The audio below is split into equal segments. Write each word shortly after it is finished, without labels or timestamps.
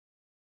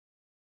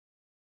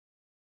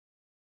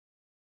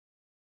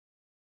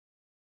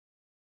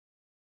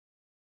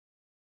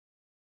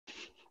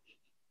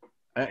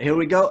Here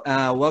we go.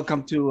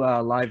 Welcome to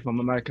Live from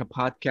America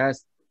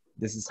podcast.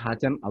 This is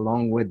Hatem,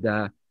 along with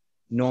Noam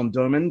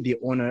Dworman, the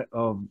owner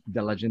of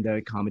the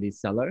legendary comedy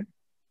CELLAR,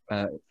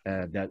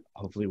 that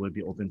hopefully will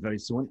be open very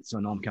soon. So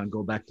Noam can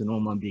go back to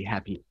normal and be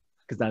happy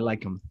because I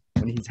like him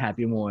when he's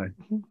happy more.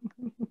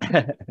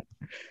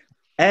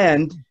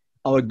 And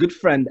our good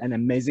friend and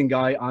amazing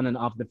guy on and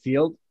off the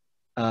field.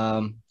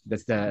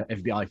 That's the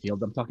FBI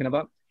field I'm talking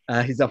about.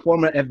 He's a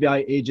former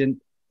FBI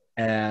agent,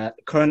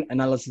 current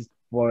analysis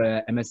for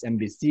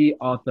MSNBC,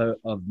 author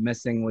of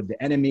Messing with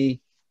the Enemy,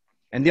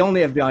 and the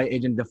only FBI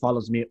agent that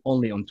follows me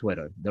only on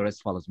Twitter. The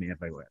rest follows me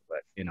everywhere, but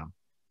you know.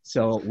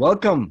 So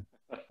welcome.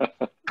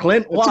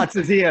 Clint Watts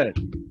is here.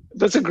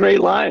 That's a great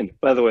line,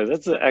 by the way.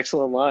 That's an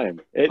excellent line.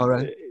 All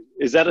right.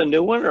 Is that a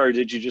new one, or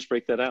did you just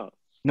break that out?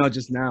 No,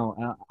 just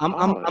now.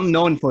 I'm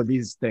known for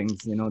these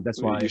things, you know.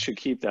 That's why you should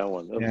keep that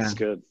one. That's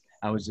good.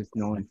 I was just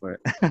known for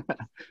it.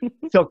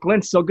 So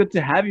Clint, so good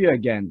to have you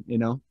again. You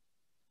know.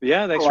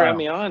 Yeah, thanks for having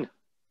me on.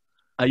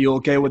 Are you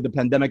okay with the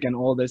pandemic and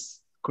all this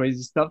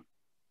crazy stuff?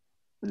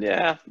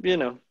 Yeah, you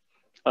know,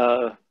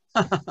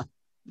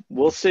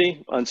 we'll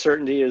see.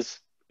 Uncertainty is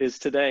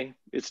today.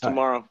 It's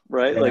tomorrow,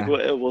 right? Yeah. Like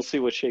we'll see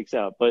what shakes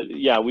out. But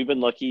yeah, we've been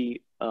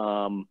lucky.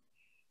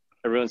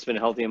 Everyone's been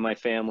healthy in my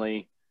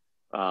family.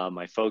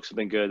 My folks have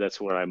been good.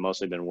 That's what I've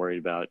mostly been worried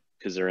about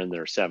because they're in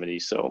their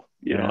 70s. So,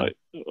 you know,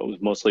 I was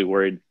mostly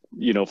worried,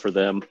 you know, for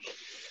them.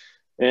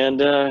 And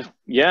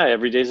yeah,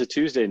 every day's a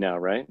Tuesday now,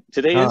 right?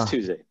 Today is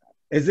Tuesday.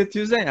 Is it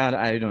Tuesday?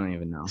 I don't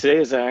even know.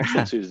 Today is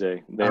actual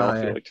Tuesday. They all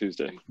feel like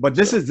Tuesday. But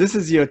this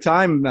is your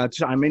time.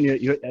 I mean,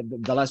 you're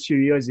the last few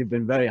years you've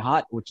been very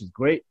hot, which is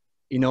great.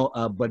 You know,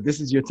 but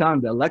this is your time,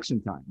 the election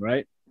time,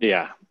 right?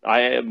 Yeah, I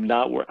have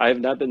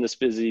not been this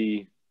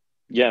busy.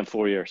 Yeah, in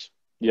 4 years.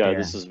 Yeah,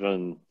 this has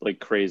been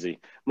like crazy.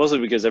 Mostly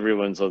because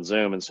everyone's on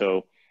Zoom, and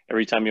so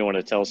every time you want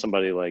to tell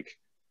somebody like,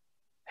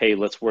 hey,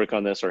 let's work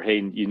on this, or hey,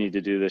 you need to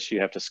do this,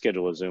 you have to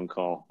schedule a Zoom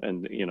call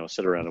and, you know,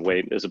 sit around and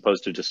wait, as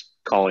opposed to just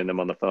calling them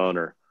on the phone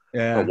or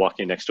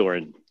walking next door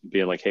and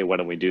being like, hey, why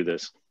don't we do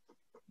this?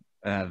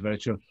 Very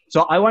true.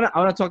 So I want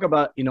to talk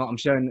about, you know, I'm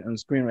sharing on the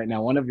screen right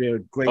now, one of your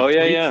great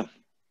tweets. Yeah.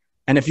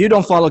 And if you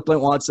don't follow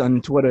Clint Watts on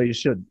Twitter, you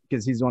should,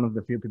 because he's one of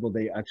the few people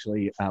they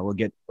actually will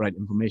get right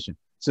information.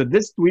 So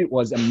this tweet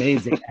was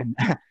amazing.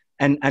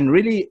 and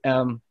really,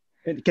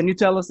 can you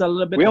tell us a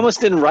little bit? We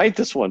almost didn't write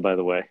this one, by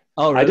the way.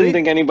 Oh, really? I didn't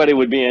think anybody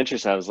would be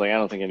interested. I was like, I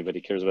don't think anybody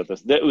cares about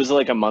this. It was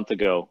like a month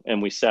ago,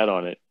 and we sat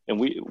on it. And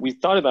we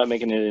thought about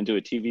making it into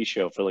a TV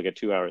show for like a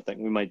 2-hour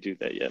thing. We might do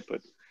that yet,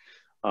 but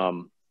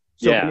Can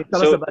you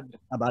tell us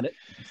about it?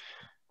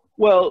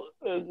 Well,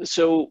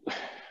 so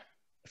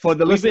for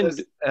the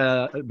listeners,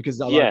 because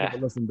a lot of people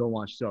listen, don't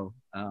watch. So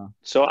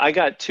I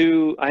have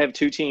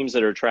two teams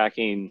that are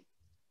tracking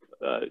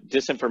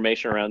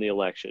disinformation around the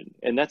election,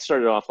 and that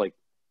started off like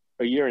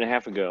a year and a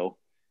half ago,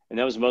 and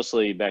that was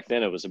mostly back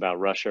then. It was about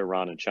Russia,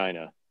 Iran, and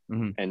China,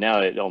 and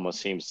now it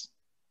almost seems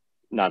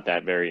not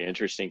that very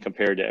interesting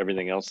compared to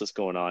everything else that's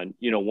going on.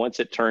 You know, once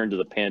it turned to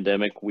the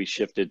pandemic, we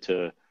shifted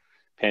to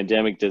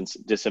pandemic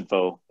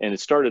disinfo, and it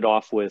started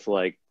off with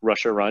like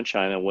Russia, Iran,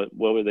 China. What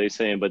were they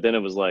saying? But then it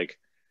was like,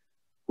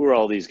 who are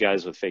all these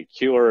guys with fake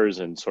cures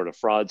and sort of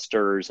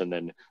fraudsters, and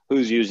then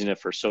who's using it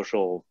for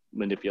social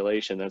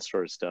manipulation, that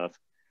sort of stuff.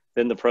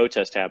 Then the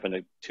protest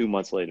happened 2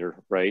 months later,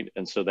 right?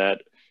 And so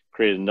that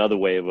created another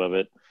wave of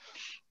it.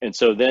 And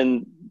so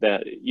then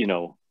that, you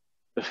know,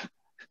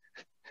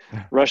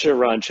 Russia,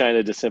 Iran,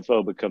 China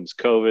disinfo becomes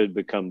COVID,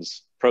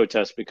 becomes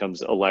protest,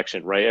 becomes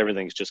election, right?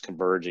 Everything's just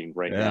converging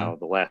right now,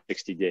 the last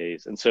 60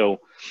 days. And so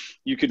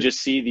you could just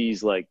see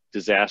these like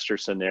disaster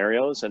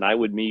scenarios. And I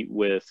would meet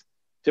with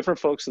different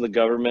folks in the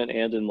government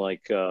and in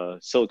like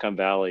Silicon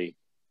Valley,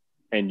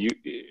 and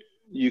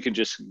you can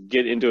just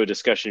get into a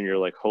discussion. You're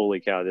like, holy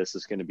cow, this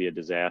is going to be a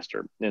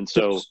disaster. And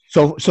so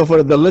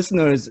for the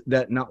listeners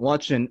that not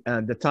watching,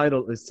 the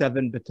title is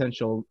 7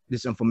 Potential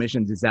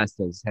Disinformation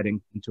Disasters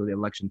Heading into the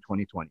Election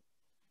 2020.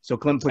 So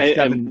Clint put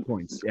 7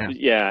 points.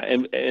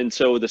 And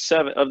so the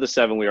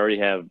seven, we already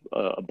have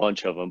a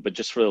bunch of them, but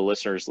just for the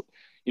listeners,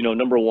 you know,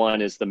 number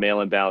one is the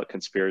mail-in ballot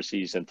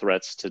conspiracies and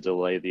threats to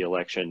delay the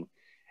election.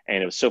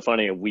 And it was so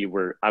funny.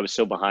 I was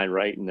so behind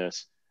writing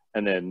this.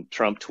 And then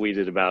Trump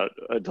tweeted about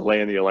a delay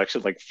in the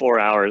election like 4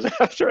 hours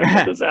after I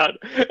got this out.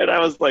 And I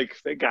was like,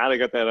 thank God I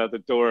got that out the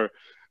door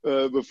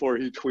before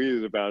he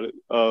tweeted about it.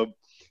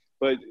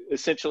 But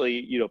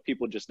essentially, you know,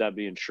 people just not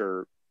being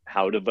sure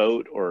how to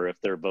vote or if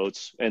their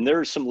votes, and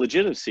there's some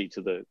legitimacy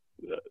to the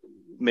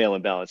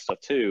mail-in ballot stuff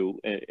too,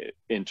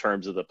 in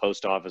terms of the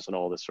post office and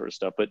all this sort of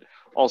stuff, but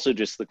also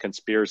just the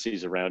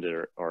conspiracies around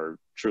it are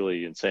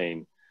truly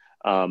insane.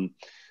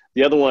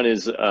 The other one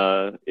is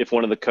if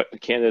one of the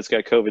candidates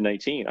got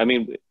COVID-19. I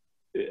mean,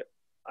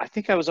 I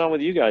think I was on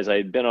with you guys. I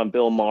had been on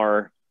Bill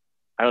Maher,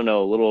 I don't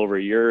know, a little over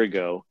a year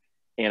ago,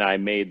 and I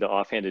made the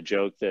offhanded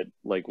joke that,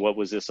 like, what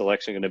was this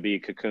election going to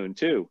be, Cocoon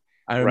 2?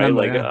 I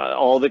remember, right? Like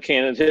all the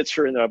candidates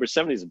are in the upper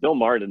 70s. Bill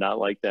Maher did not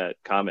like that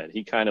comment.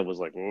 He kind of was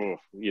like, oh,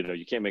 you know,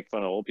 you can't make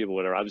fun of old people,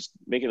 whatever. I was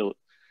making a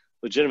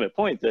legitimate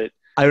point that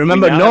I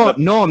remember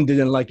Noam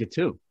didn't like it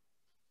too.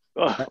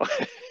 Oh.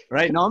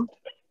 Right, Noam?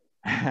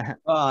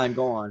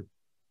 Go on.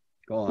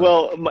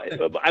 Well,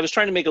 I was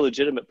trying to make a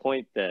legitimate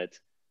point that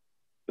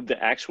the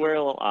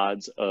actuarial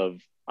odds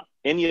of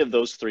any of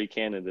those three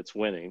candidates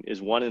winning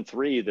is 1 in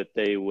 3 that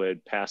they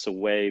would pass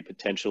away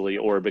potentially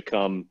or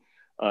become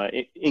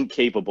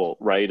incapable,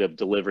 right, of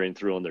delivering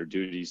through on their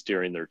duties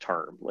during their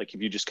term. Like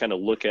if you just kind of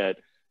look at,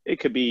 it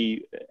could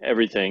be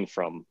everything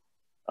from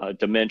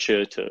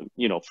dementia to,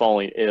 you know,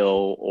 falling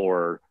ill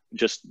or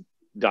just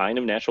dying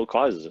of natural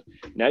causes.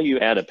 Now you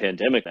add a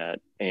pandemic to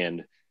that,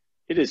 and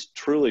it is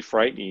truly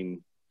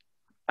frightening.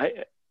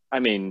 I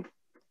mean,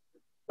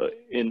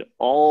 in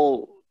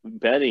all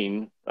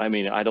betting, I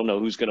mean, I don't know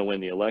who's going to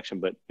win the election,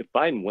 but if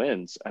Biden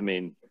wins, I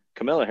mean,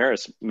 Kamala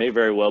Harris may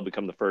very well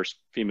become the first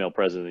female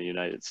president of the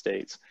United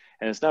States.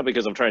 And it's not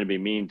because I'm trying to be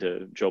mean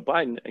to Joe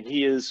Biden.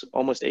 He is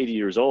almost 80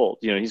 years old.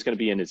 You know, he's going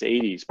to be in his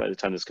 80s by the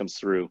time this comes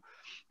through.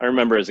 I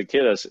remember as a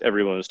kid,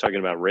 everyone was talking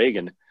about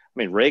Reagan. I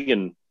mean,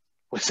 Reagan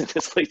was in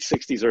his late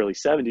 60s, early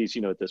 70s,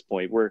 you know, at this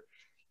point.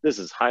 This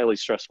is highly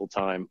stressful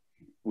time.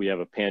 We have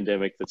a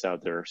pandemic that's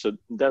out there. So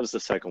that was the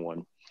second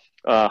one.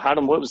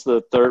 Hatem, what was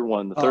the third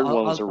one? The third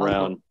one was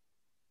around.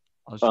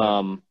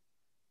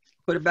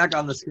 Put it back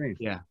on the screen.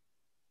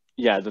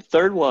 Yeah, the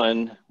third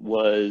one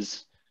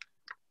was,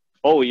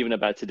 even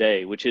about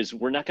today, which is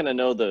we're not going to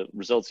know the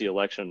results of the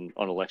election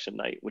on election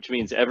night, which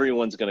means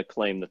everyone's going to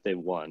claim that they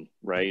won,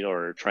 right?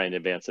 Or try and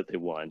advance that they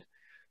won.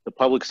 The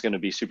public's going to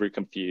be super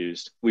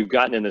confused. We've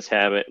gotten in this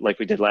habit, like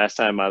we did last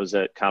time. I was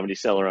at Comedy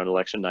Cellar on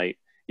election night.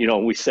 You know,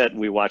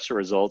 we watched the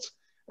results.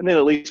 And then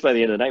at least by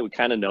the end of the night, we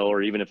kind of know,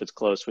 or even if it's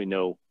close, we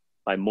know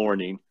by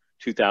morning,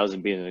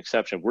 2000 being an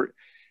exception.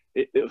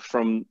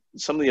 From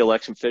some of the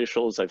election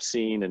officials I've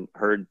seen and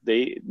heard,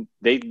 they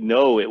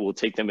know it will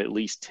take them at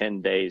least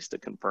 10 days to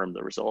confirm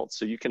the results.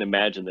 So you can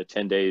imagine that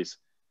 10 days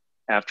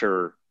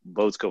after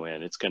votes go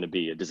in, it's going to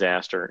be a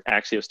disaster.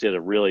 Axios did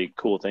a really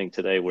cool thing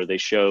today where they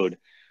showed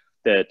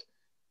that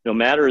no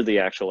matter the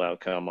actual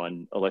outcome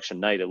on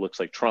election night, it looks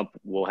like Trump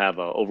will have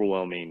an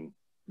overwhelming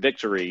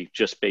victory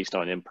just based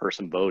on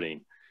in-person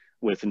voting,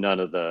 with none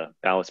of the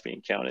ballots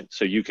being counted.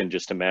 So you can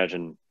just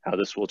imagine how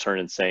this will turn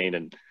insane,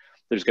 and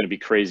there's going to be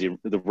crazy.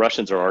 The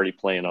Russians are already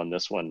playing on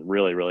this one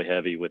really, really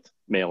heavy with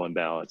mail-in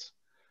ballots.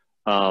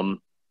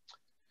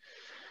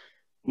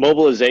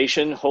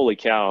 Mobilization, holy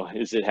cow,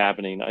 is it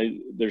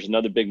happening? There's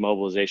another big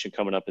mobilization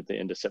coming up at the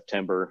end of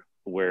September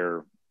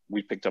where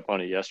we picked up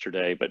on it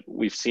yesterday, but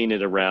we've seen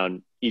it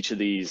around each of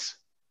these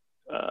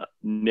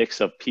mix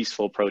of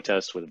peaceful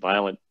protests with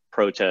violent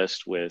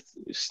protests with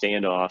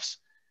standoffs.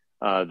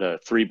 The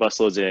 3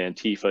 busloads of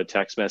Antifa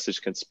text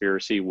message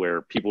conspiracy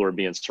where people are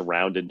being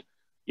surrounded,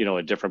 you know,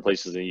 in different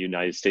places in the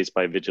United States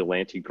by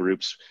vigilante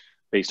groups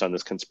based on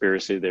this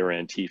conspiracy. They were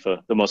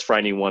Antifa. The most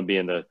frightening one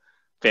being the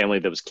family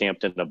that was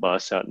camped in a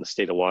bus out in the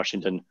state of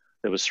Washington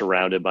that was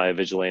surrounded by a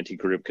vigilante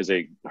group because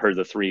they heard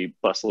the 3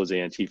 busloads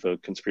of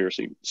Antifa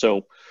conspiracy.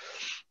 So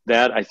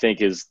that, I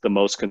think, is the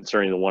most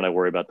concerning. The one I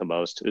worry about the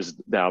most is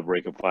the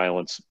outbreak of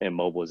violence and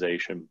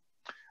mobilization.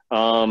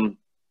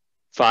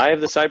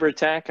 5, the cyber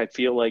attack, I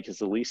feel like is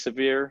the least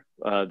severe,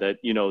 that,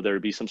 you know, there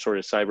would be some sort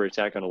of cyber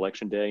attack on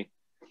election day.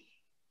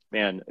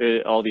 Man,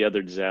 all the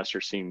other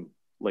disasters seem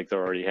like they're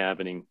already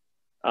happening.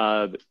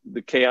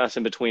 The chaos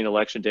in between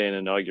election day and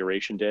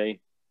inauguration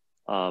day.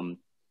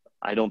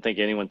 I don't think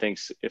anyone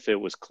thinks if it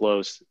was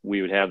close,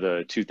 we would have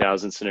the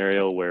 2000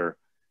 scenario where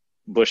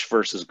Bush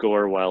versus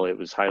Gore, while it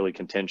was highly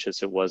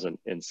contentious, it wasn't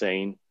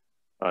insane.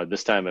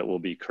 This time it will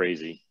be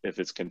crazy if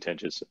it's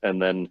contentious. And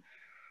then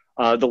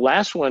the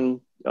last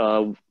one,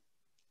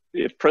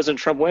 if President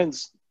Trump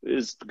wins,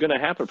 is going to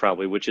happen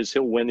probably, which is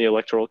he'll win the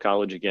Electoral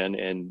College again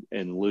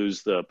and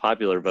lose the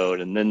popular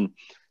vote. And then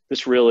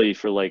this really,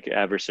 for like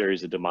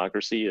adversaries of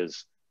democracy,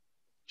 is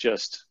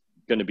just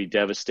going to be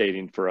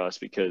devastating for us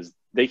because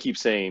they keep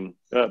saying,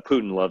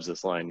 Putin loves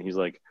this line. He's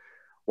like,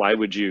 why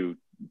would you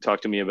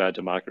talk to me about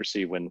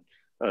democracy when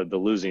the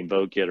losing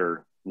vote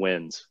getter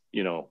wins,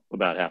 you know,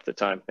 about half the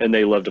time? And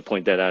they love to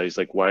point that out. He's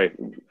like, why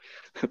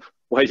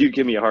do you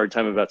give me a hard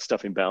time about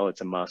stuffing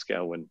ballots in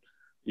Moscow when,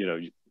 you know,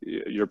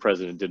 your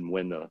president didn't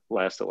win the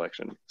last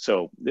election?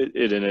 So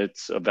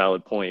it's a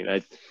valid point.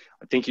 I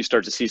think you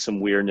start to see some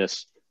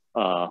weirdness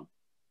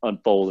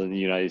unfold in the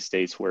United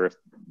States where if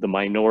the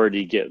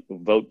minority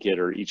vote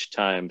getter each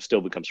time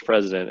still becomes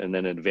president and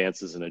then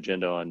advances an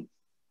agenda on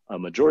a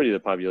majority of the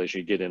population,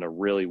 you get in a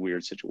really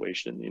weird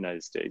situation in the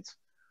United States,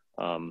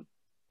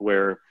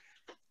 where,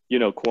 you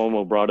know,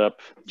 Cuomo brought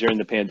up during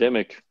the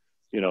pandemic,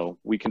 you know,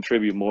 we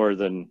contribute more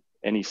than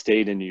any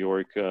state in New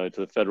York to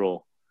the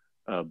federal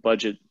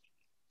budget,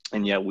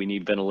 and yet we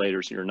need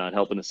ventilators and you're not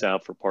helping us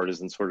out for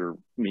partisan sort of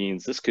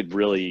means. This could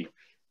really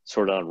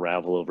sort of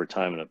unravel over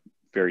time in a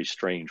very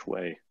strange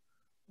way.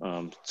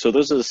 So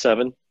those are the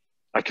 7.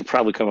 I could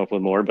probably come up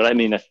with more, but I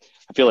mean, I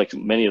feel like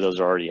many of those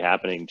are already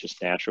happening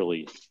just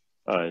naturally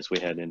as we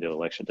head into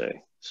election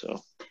day.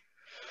 So.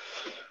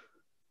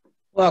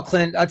 Well,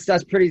 Clint,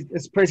 it's pretty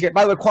good.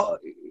 By the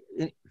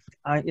way,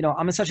 you know,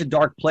 I'm in such a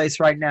dark place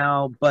right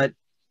now, but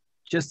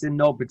just in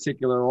no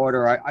particular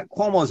order.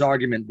 Cuomo's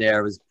argument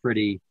there was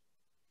pretty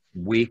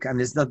weak. I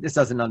mean, this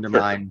doesn't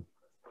undermine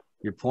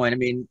your point. I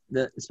mean,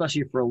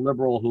 especially for a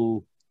liberal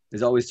who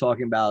is always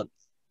talking about,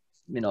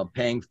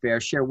 paying fair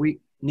share. New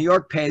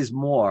York pays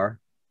more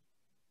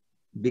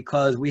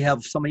because we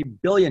have so many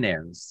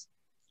billionaires.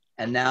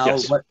 And now,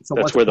 yes,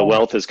 that's where the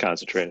wealth is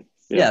concentrated.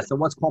 Yeah. So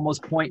what's Cuomo's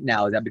point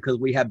now? Is that because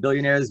we have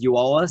billionaires, you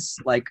owe us?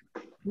 Like,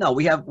 no,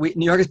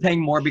 New York is paying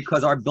more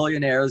because our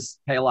billionaires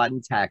pay a lot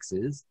in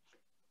taxes.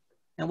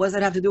 And what does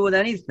that have to do with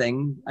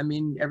anything? I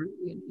mean,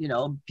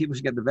 people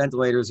should get the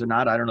ventilators or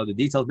not. I don't know the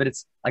details, but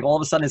it's like all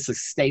of a sudden it's like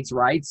states'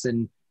 rights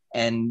and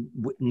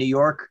New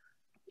York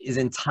is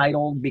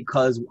entitled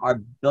because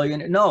our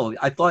billionaire. No,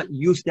 I thought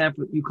you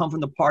come from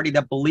the party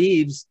that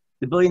believes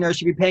the billionaires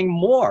should be paying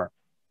more.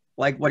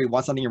 Like, what, do you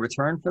want something in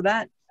return for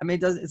that? I mean,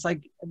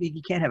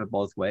 you can't have it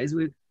both ways.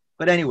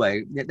 But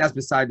anyway, that's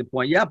beside the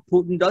point. Yeah,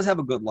 Putin does have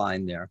a good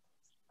line there.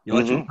 The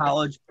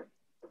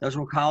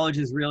electoral college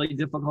is really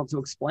difficult to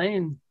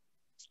explain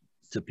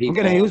to people.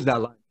 I'm going to use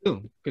that line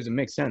too, because it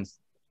makes sense.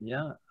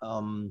 Yeah.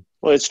 Well,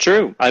 it's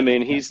true. I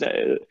mean,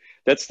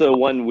 that's the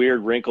one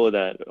weird wrinkle of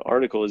that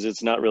article is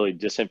it's not really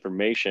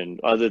disinformation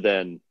other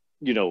than,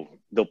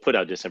 they'll put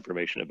out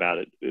disinformation about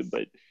it,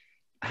 but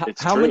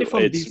it's how true. Many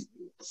from these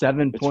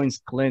 7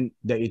 points, Clint,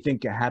 that you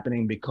think are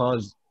happening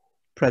because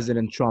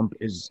President Trump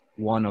is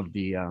one of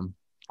the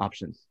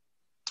options?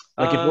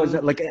 Like, if it was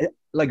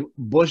like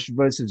Bush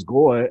versus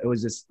Gore, it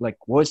was this like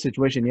war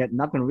situation, yet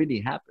nothing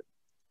really happened.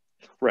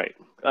 Right.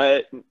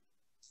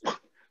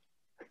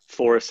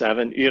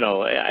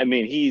 4-7, I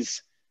mean,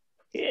 he's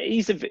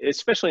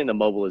especially in the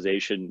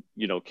mobilization,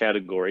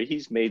 category,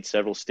 he's made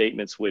several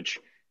statements which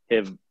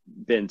have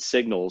been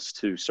signals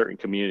to certain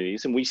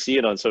communities. And we see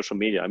it on social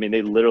media. I mean,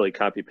 they literally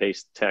copy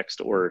paste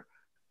text or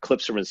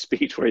clips from his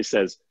speech where he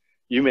says,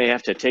 you may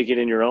have to take it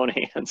in your own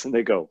hands. And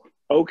they go,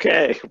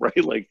 okay,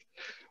 right? Like,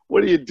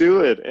 what are you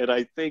doing? And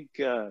I think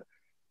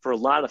for a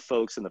lot of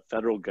folks in the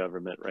federal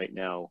government right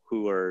now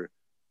who are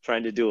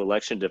trying to do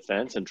election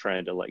defense and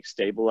trying to like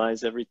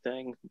stabilize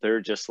everything, they're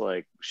just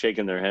like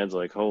shaking their heads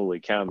like, holy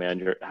cow,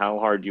 man, how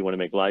hard do you want to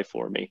make life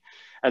for me?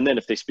 And then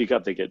if they speak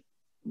up,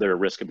 they're at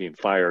risk of being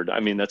fired. I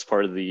mean, that's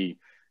part of the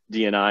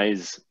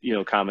DNI's,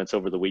 comments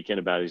over the weekend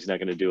about he's not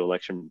going to do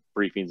election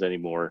briefings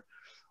anymore.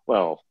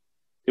 Well,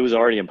 it was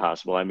already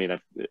impossible. I mean,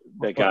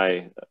 that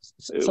guy.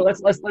 So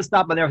let's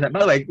stop on there for that. By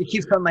the way, it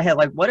keeps coming in my head.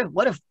 Like, what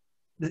if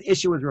the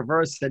issue was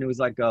reversed and it was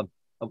like a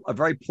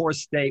very poor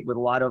state with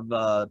a lot of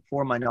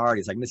poor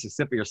minorities, like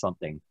Mississippi or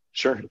something?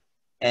 Sure.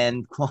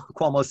 And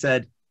Cuomo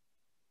said,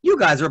 you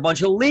guys are a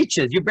bunch of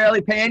leeches. You barely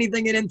pay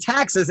anything in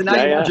taxes, and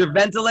now you want your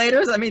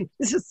ventilators. I mean,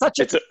 this is such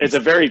it's a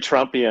very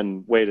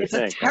Trumpian way to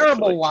think. It's a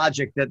terrible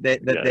logic that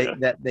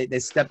they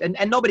stepped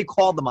and nobody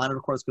called them on it,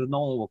 of course, because no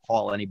one will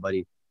call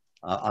anybody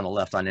on the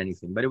left on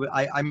anything. But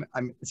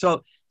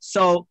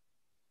so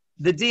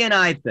the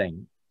DNI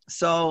thing.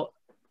 So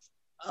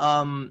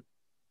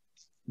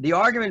the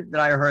argument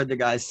that I heard the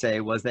guys say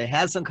was they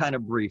had some kind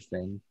of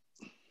briefing,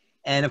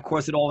 and of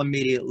course it all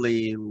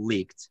immediately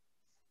leaked.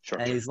 Sure.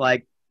 And he's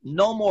like,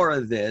 no more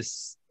of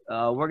this.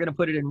 We're going to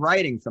put it in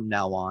writing from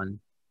now on,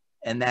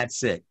 and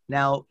that's it.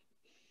 Now,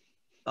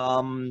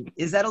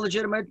 is that a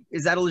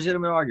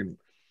legitimate argument?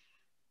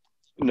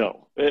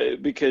 No,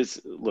 because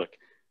look,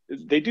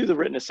 they do the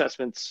written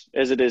assessments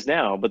as it is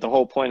now, but the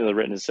whole point of the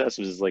written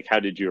assessments is like,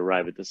 how did you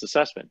arrive at this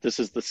assessment? This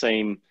is the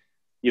same,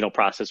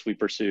 process we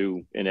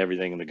pursue in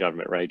everything in the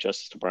government, right?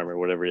 Justice Department or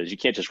whatever it is. You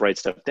can't just write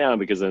stuff down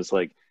because then it's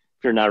like,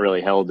 if you're not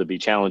really held to be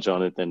challenged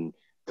on it, then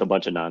it's a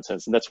bunch of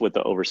nonsense. And that's what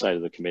the oversight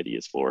of the committee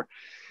is for.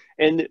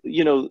 And,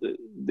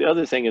 the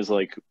other thing is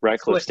like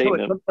Ratcliffe's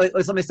statement.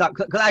 Let me stop.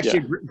 I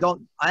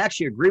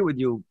actually agree with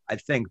you, I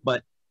think,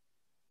 but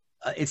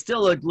it's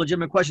still a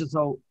legitimate question.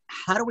 So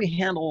how do we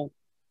handle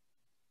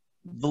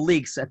the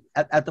leaks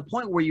at the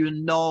point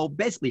where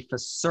basically for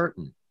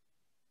certain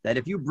that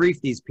if you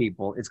brief these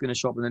people, it's going to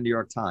show up in the New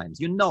York Times?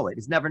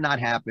 It's never not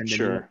happened.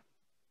 Sure.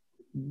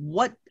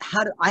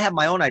 I have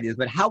my own ideas,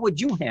 but how would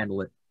you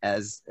handle it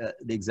as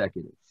the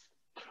executive?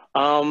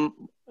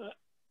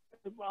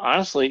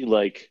 Honestly,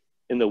 like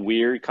in the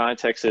weird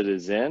context it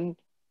is in,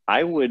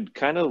 I would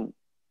kind of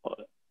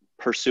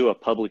pursue a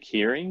public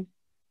hearing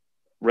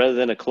rather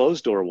than a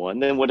closed door one.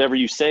 Then whatever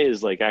you say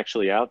is like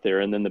actually out there,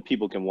 and then the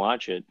people can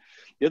watch it.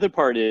 The other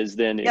part is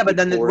then but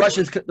then the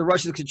Russians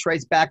could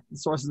trace back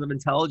sources of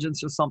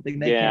intelligence or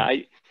something.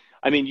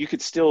 I mean, you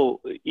could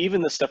still,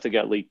 even the stuff that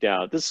got leaked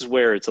out, this is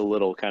where it's a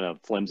little kind of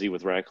flimsy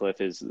with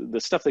Ratcliffe, is the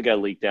stuff that got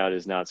leaked out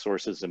is not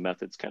sources and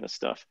methods kind of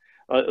stuff.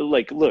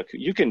 Like, look,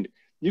 you can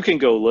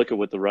go look at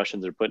what the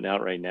Russians are putting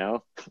out right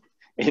now,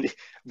 and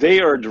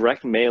they are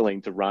direct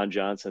mailing to Ron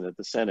Johnson at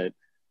the Senate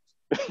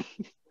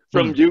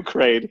from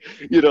Ukraine,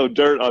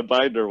 dirt on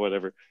Biden or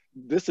whatever.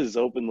 This is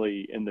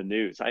openly in the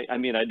news. I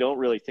mean, I don't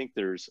really think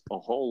there's a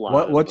whole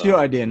lot. What's your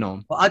idea,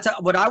 Noam? Well,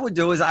 what I would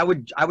do is I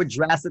would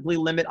drastically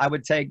limit. I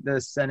would take the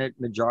Senate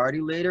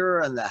Majority Leader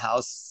and the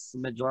House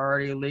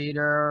Majority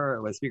Leader,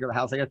 or the Speaker of the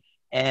House, I guess,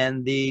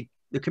 and the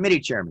the committee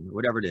chairman,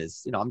 whatever it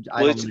is. You know,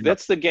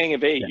 that's the Gang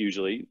of Eight Yeah.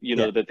 usually, you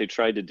know, that they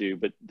tried to do,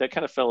 but that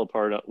kind of fell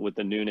apart with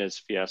the Nunes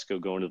fiasco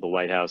going to the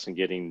White House and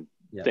getting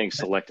things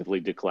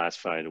selectively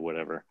declassified or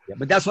whatever. Yeah,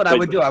 but that's what I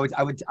would do. I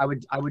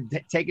would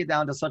take it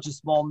down to such a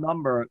small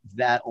number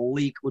that a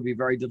leak would be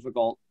very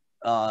difficult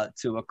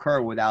to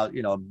occur without,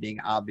 you know, being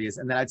obvious.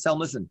 And then I'd tell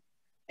them, listen,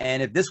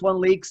 and if this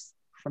one leaks,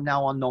 from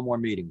now on, no more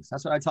meetings.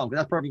 That's what I tell them,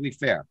 because that's perfectly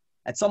fair.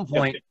 At some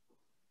point,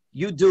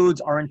 you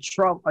dudes are in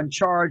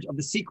charge of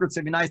the secrets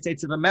of the United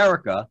States of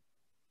America.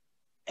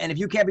 And if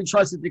you can't be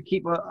trusted to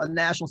keep a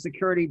national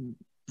security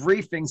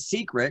briefing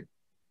secret,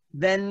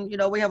 then, you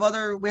know, we have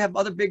other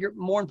bigger,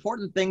 more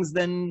important things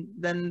than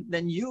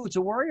you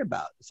to worry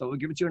about. So we'll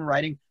give it to you in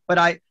writing. But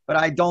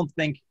I don't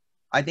think,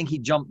 I think he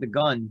jumped the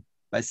gun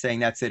by saying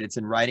that's it, it's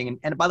in writing.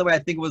 And by the way, I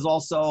think it was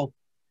also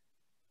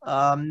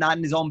not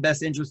in his own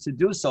best interest to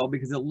do so,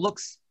 because it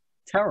looks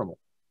terrible.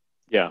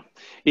 Yeah,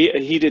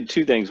 he did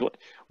two things.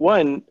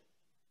 One,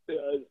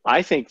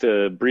 I think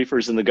the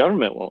briefers in the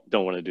government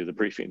don't want to do the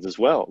briefings as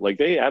well. Like,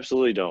 they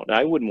absolutely don't.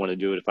 I wouldn't want to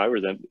do it if I were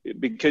them,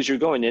 because you're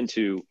going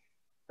into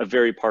a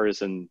very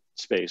partisan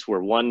space where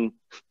one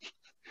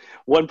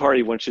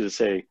party wants you to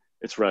say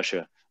it's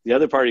Russia. The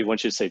other party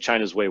wants you to say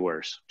China's way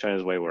worse.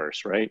 China's way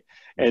worse, right?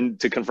 And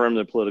to confirm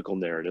the political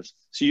narratives.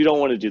 So you don't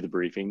want to do the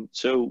briefing.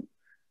 So,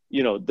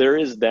 you know, there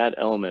is that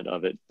element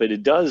of it, but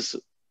it does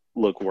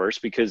look worse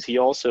because he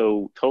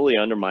also totally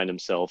undermined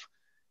himself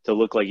to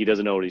look like he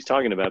doesn't know what he's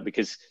talking about,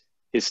 because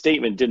his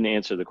statement didn't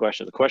answer the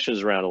question. The question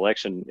is around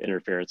election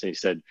interference. And he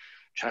said,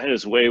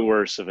 China's way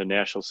worse of a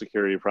national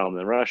security problem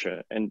than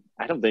Russia. And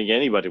I don't think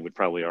anybody would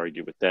probably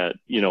argue with that,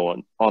 you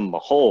know, on the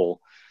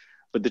whole.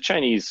 But the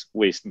Chinese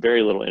waste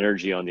very little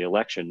energy on the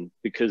election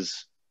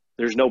because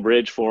there's no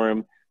bridge for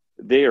them.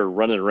 They are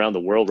running around the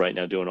world right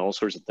now doing all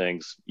sorts of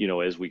things, you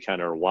know, as we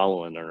kind of are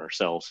wallowing in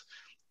ourselves.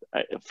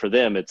 For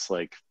them, it's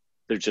like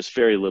there's just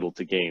very little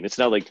to gain. It's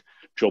not like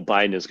Joe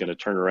Biden is going to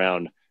turn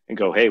around and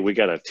go, hey, we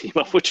got to team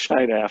up with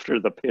China after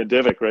the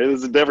pandemic, right?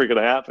 This is never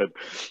going to happen.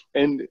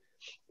 And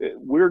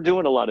we're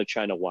doing a lot of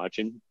China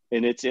watching,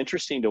 and it's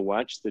interesting to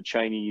watch the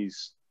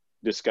Chinese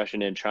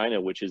discussion in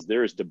China, which is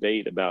there is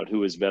debate about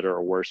who is better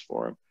or worse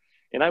for them.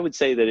 And I would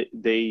say that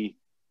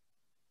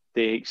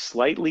they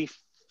slightly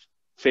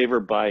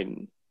favor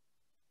Biden,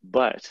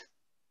 but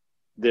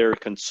they're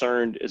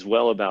concerned as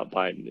well about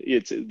Biden.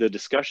 The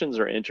discussions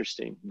are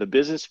interesting. The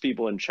business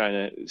people in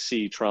China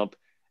see Trump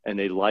and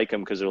they like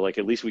him because they're like,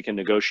 at least we can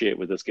negotiate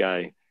with this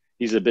guy.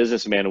 He's a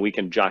businessman and we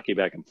can jockey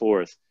back and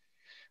forth.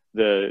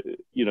 The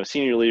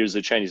senior leaders of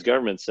the Chinese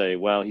government say,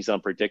 well, he's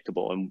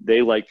unpredictable, and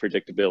they like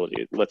predictability.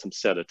 It lets them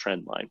set a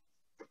trend line.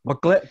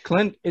 But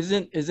Clint,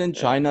 isn't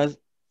China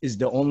is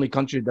the only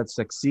country that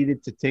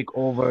succeeded to take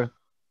over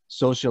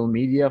social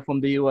media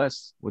from the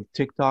US with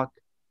TikTok?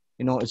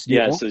 You know, it's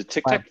so the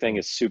TikTok thing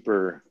is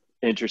super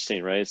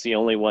interesting, right? It's the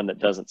only one that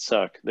doesn't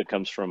suck, that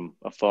comes from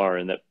afar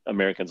and that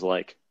Americans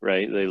like,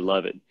 right? They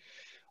love it.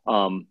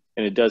 And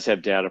it does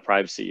have data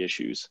privacy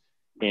issues.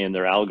 And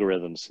their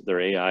algorithms, their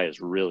AI is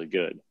really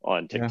good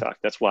on TikTok.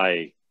 Yeah. That's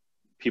why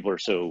people are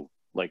so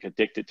like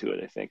addicted to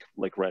it, I think,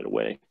 like right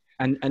away.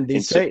 And they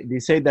say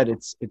that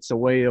it's a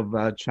way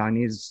of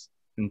Chinese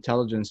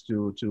intelligence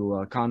to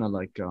kind of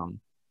like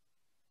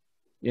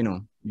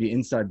be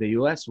inside the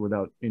US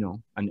without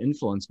an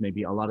influence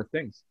maybe a lot of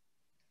things.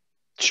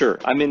 Sure,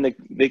 I mean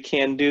they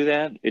can do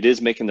that. It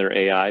is making their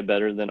AI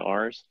better than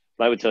ours.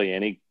 But I would tell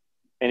you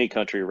any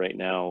country right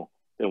now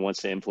that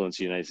wants to influence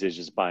the United States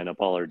is buying up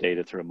all our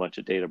data through a bunch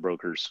of data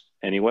brokers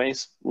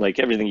anyways. Like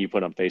everything you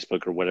put on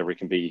Facebook or whatever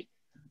can be,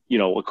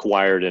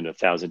 acquired in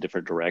 1,000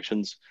 different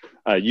directions.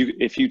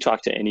 If you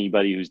talk to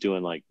anybody who's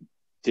doing like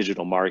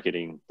digital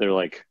marketing, they're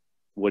like,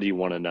 what do you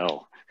want to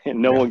know?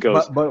 And no one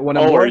goes, but when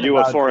are you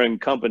a foreign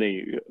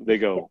company? They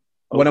go, okay.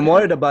 What I'm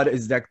worried about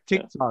is that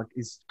TikTok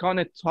is kind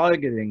of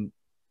targeting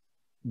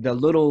the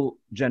little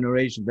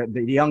generation,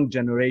 the young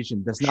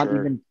generation that's not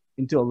even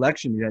into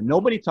election yet.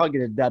 Nobody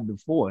targeted that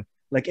before.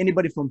 Like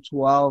anybody from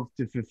 12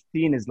 to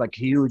 15 is like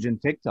huge in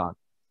TikTok.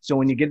 So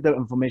when you get the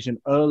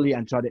information early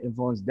and try to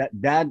influence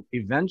that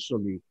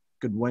eventually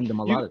could win them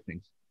a lot of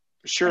things.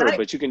 Sure,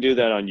 but you can do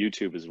that on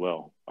YouTube as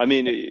well. I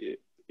mean,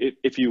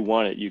 if you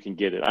want it, you can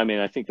get it. I mean,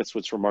 I think that's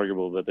what's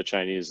remarkable about the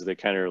Chinese. They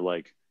kind of are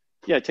like,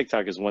 yeah,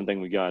 TikTok is one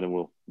thing we got and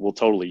we'll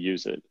totally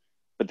use it.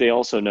 But they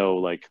also know,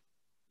 like,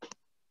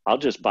 I'll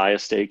just buy a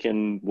stake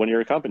in one of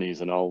your companies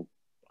and I'll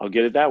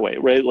get it that way,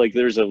 right? Like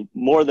there's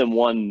more than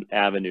one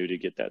avenue to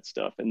get that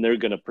stuff, and they're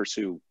going to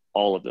pursue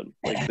all of them.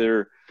 Like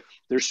they're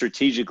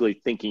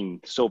strategically thinking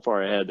so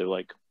far ahead. They're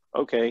like,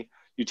 okay,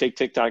 you take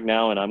TikTok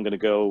now and I'm going to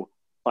go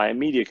buy a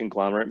media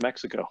conglomerate in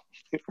Mexico,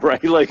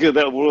 right? Like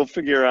that, we'll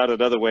figure out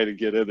another way to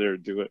get in there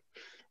and do it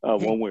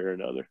one way or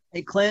another.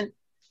 Hey, Clint.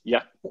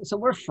 Yeah. So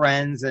we're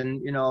friends,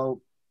 and,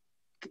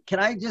 can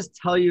I just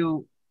tell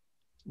you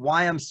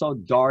why I'm so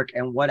dark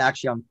and what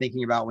actually I'm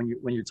thinking about when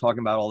you're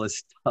talking about all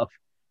this stuff?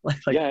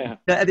 Yeah.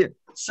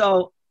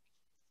 So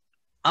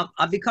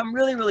I've become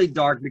really, really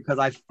dark because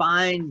I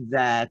find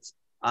that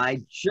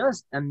I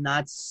just am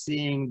not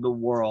seeing the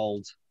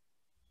world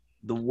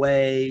the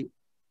way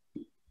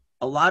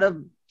a lot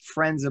of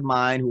friends of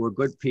mine who are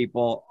good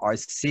people are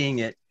seeing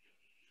it,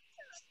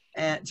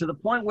 and to the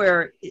point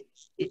where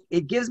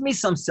it gives me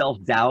some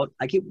self-doubt.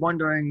 I keep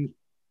wondering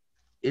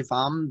if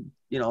I'm,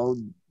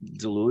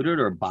 deluded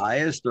or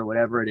biased or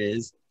whatever it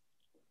is,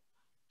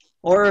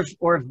 or if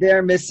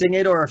they're missing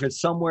it, or if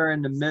it's somewhere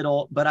in the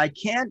middle, but I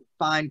can't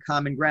find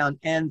common ground.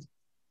 And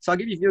so I'll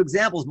give you a few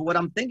examples, but what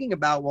I'm thinking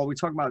about while we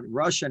talk about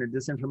Russia and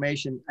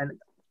disinformation,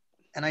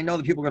 and I know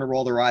that people are going to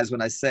roll their eyes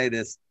when I say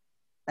this,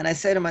 and I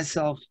say to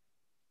myself,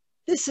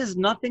 this is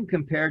nothing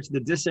compared to the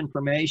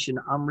disinformation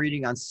I'm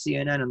reading on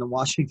CNN and the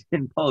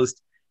Washington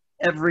Post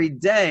every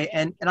day.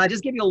 And I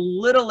just give you a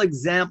little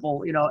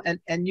example,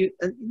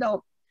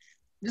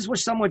 just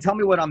wish someone would tell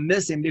me what I'm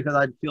missing because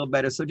I'd feel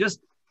better. So just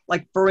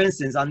like, for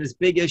instance, on this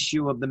big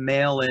issue of the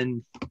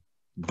mail-in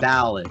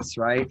ballots,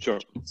 right? Sure.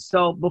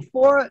 So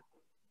before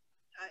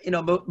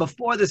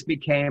this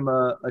became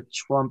a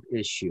Trump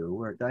issue,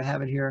 where do I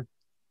have it here?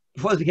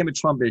 Before it became a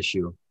Trump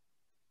issue,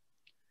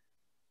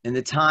 in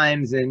the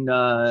Times in,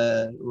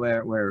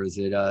 where is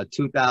it?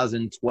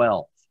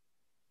 2012.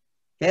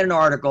 They had an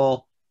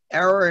article,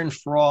 error and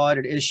fraud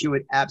at issue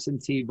at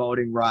absentee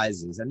voting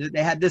rises. And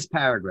they had this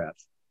paragraph.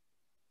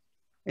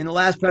 In the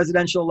last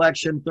presidential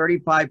election,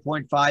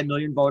 35.5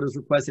 million voters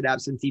requested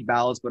absentee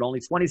ballots, but only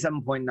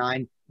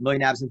 27.9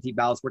 million absentee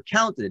ballots were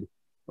counted,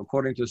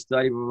 according to a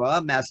study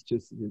of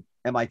Massachusetts,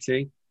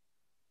 MIT.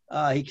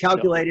 He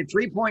calculated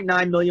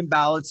 3.9 million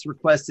ballots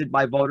requested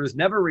by voters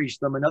never reached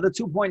them. Another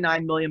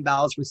 2.9 million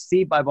ballots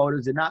received by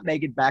voters did not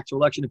make it back to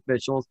election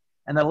officials,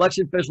 and the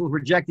election officials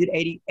rejected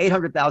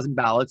 800,000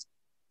 ballots,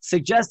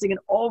 suggesting an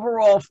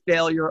overall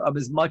failure of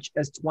as much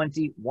as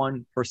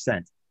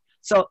 21%.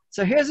 So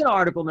here's an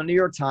article in the New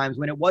York Times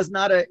when it was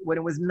not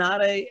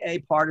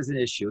a partisan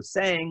issue,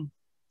 saying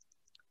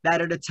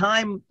that at a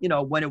time,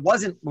 when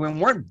we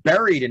weren't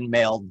buried in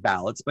mailed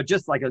ballots, but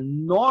just like a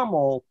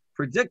normal,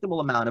 predictable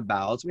amount of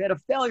ballots, we had a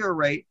failure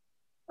rate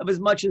of as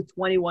much as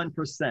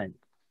 21%.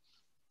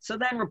 So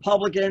then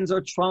Republicans or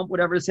Trump,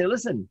 whatever, say,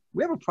 listen,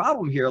 we have a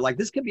problem here. Like,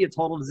 this could be a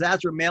total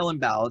disaster of mail-in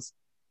ballots.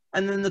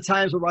 And then the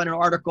Times will write an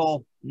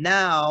article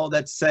now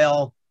that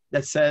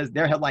says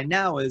their headline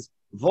now is,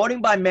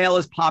 voting by mail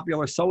is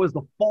popular, so is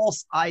the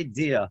false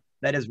idea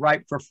that is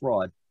ripe for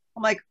fraud.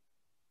 I'm like,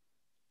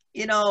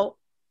 you're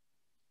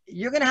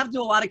going to have to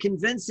do a lot of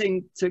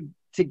convincing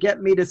to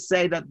get me to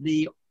say that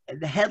the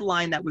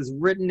headline that was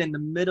written in the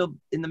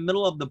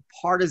middle of the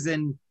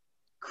partisan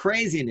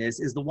craziness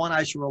is the one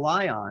I should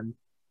rely on,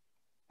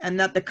 and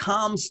that the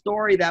calm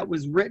story that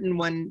was written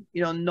when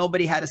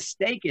nobody had a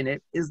stake in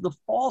it is the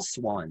false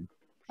one.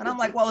 And I'm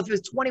like, well, if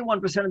it's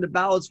 21% of the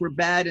ballots were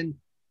bad in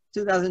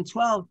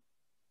 2012,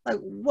 like,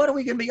 what are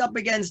we going to be up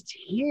against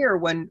here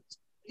when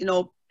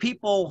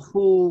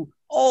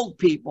old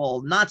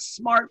people, not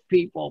smart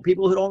people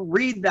who don't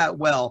read that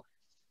well,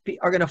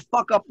 are going to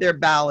fuck up their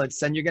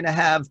ballots, and you're going to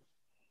have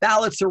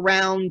ballots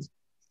around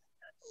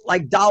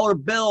like dollar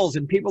bills,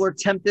 and people are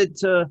tempted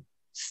to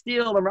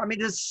steal them. I mean,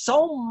 there's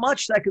so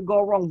much that could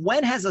go wrong.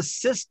 When has a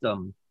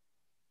system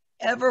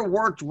ever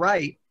worked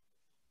right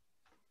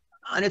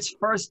on its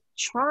first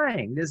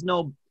trying?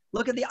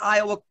 Look at the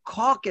Iowa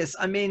caucus.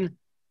 I mean,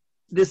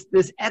 this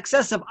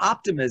excess of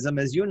optimism,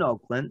 as you know,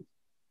 Clint,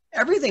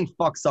 everything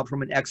fucks up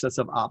from an excess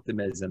of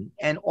optimism.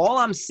 And all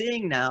I'm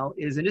seeing now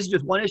is, and this is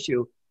just one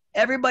issue,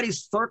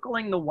 everybody's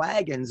circling the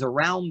wagons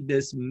around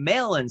this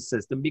mail-in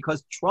system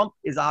because Trump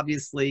is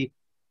obviously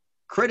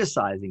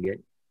criticizing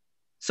it.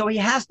 So he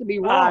has to be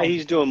wrong.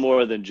 He's doing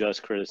more than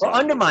just criticizing. Or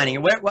undermining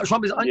it.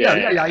 Trump is,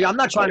 yeah. I'm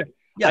not trying to.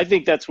 Yeah. I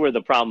think that's where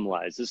the problem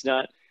lies. It's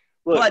not.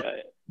 Look,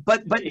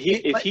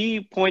 if he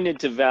pointed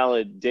to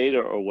valid data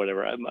or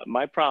whatever,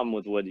 my problem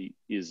with what he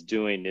is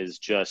doing is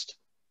just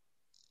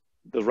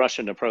the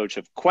Russian approach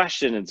of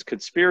question and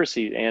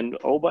conspiracy. And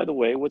oh, by the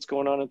way, what's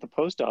going on at the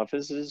post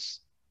office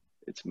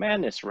it's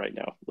madness right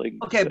now. Like,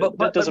 okay, but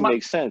that doesn't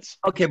make sense.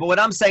 Okay, but what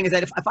I'm saying is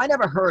that if I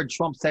never heard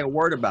Trump say a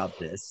word about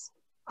this,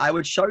 I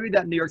would show you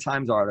that New York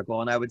Times article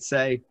and I would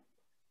say,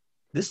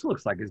 this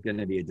looks like it's going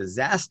to be a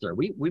disaster.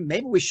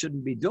 Maybe we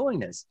shouldn't be doing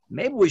this.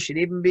 Maybe we should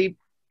even be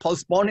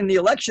postponing the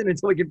election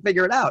until we can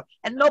figure it out.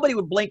 And nobody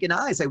would blink an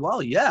eye and say,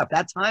 well, yeah, if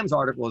that Times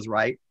article is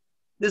right,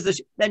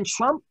 then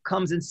Trump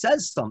comes and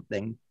says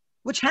something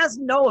which has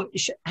no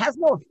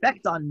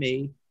effect on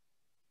me.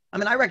 I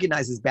mean, I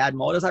recognize his bad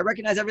motives. I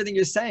recognize everything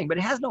you're saying, but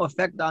it has no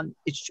effect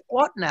it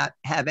ought not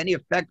have any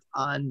effect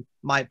on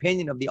my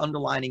opinion of the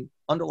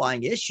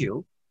underlying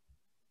issue.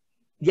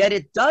 Yet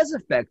it does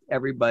affect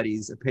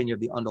everybody's opinion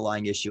of the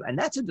underlying issue. And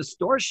that's a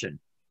distortion,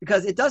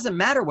 because it doesn't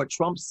matter what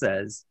Trump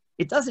says.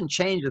 It doesn't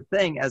change a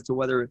thing as to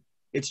whether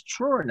it's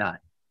true or not.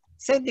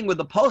 Same thing with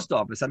the post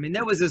office. I mean,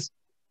 there was this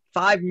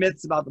 5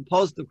 myths about the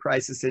postal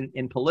crisis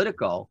in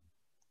Politico,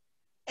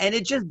 and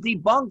it just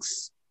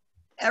debunks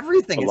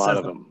everything. A lot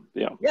of them,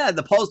 yeah. Yeah,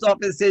 the post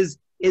office is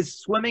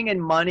swimming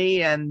in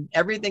money, and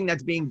everything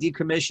that's being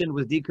decommissioned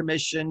was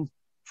decommissioned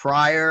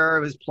prior.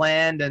 It was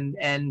planned,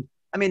 and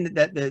I mean,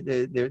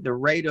 the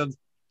rate of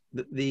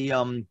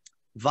the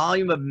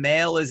volume of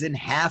mail is in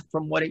half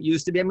from what it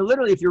used to be. I mean,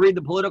 literally, if you read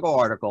the Politico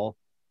article,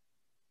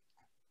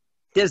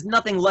 there's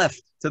nothing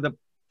left to the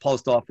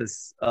post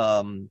office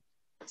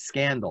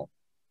scandal.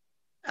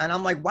 And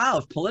I'm like, wow,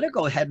 if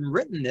Politico hadn't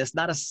written this,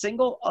 not a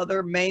single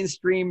other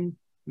mainstream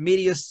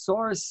media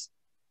source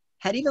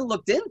had even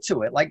looked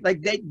into it. Like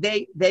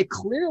they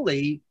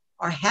clearly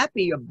are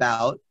happy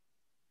about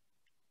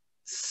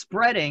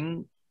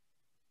spreading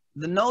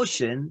the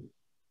notion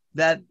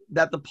that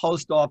the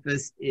post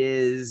office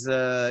is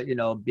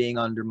being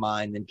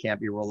undermined and can't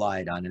be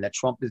relied on, and that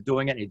Trump is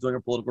doing it, and he's doing it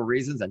for political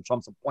reasons, and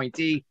Trump's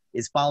appointee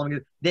is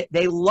following it.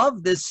 They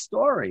love this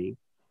story,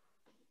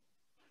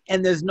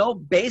 and there's no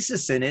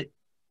basis in it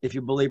if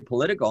you believe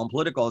Politico, and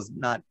Politico is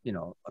not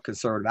a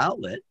conservative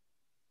outlet.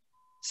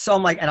 So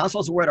I'm like, and I was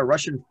also read a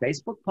Russian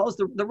Facebook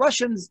post. The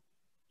Russians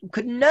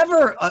could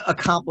never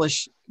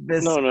accomplish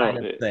this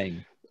kind of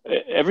thing.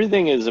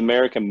 Everything is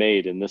American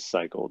made in this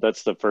cycle.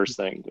 That's the first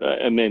thing.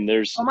 I mean,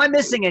 there's. Am I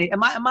missing any?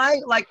 Am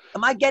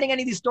I getting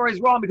any of these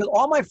stories wrong? Because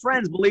all my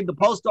friends believe the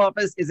post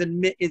office is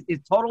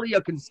totally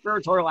a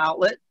conspiratorial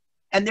outlet,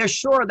 and they're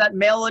sure that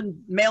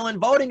mail-in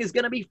voting is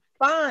going to be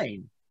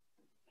fine.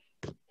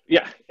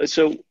 Yeah.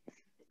 So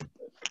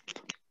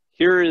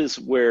here is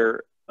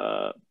where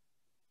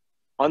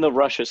on the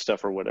Russia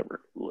stuff or whatever.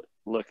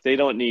 Look, they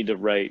don't need to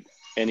write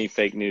any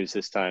fake news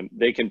this time.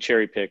 They can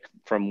cherry pick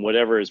from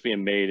whatever is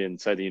being made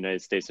inside the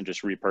United States and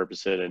just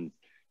repurpose it and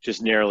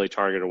just narrowly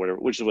target or whatever,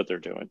 which is what they're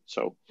doing.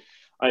 So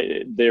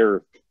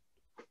they're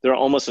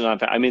almost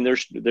I mean,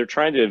 they're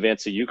trying to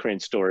advance the Ukraine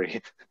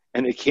story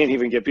and they can't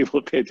even get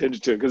people to pay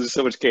attention to it because there's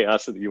so much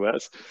chaos in the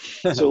US.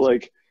 So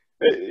like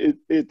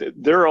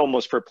they're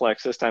almost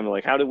perplexed this time.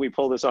 Like, how did we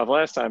pull this off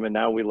last time? And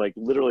now we like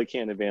literally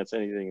can't advance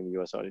anything in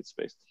the US audience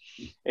space.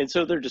 And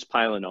so they're just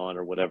piling on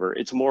or whatever.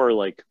 It's more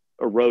like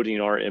eroding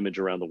our image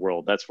around the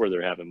world. That's where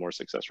they're having more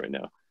success right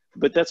now.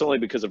 But that's only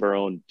because of our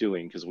own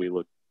doing, because we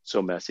look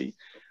so messy.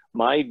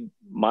 My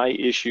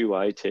issue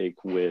I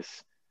take with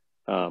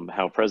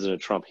how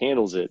President Trump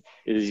handles it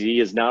is he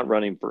is not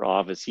running for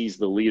office. He's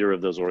the leader of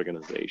those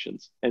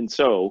organizations. And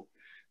so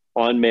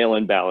on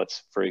mail-in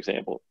ballots, for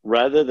example,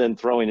 rather than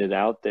throwing it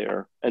out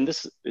there, and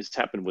this has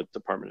happened with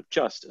Department of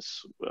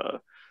Justice,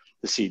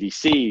 the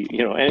CDC,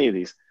 any of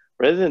these,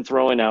 rather than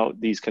throwing out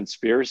these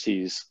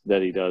conspiracies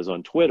that he does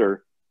on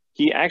Twitter,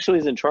 he actually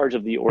is in charge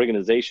of the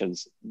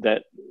organizations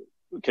that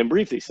can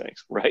brief these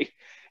things, right?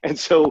 And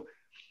so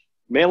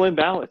mail-in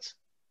ballots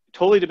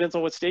totally depends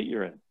on what state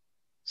you're in.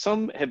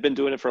 Some have been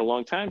doing it for a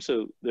long time,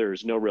 so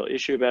there's no real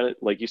issue about it.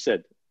 Like you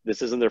said,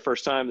 this isn't their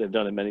first time. They've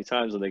done it many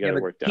times, and they got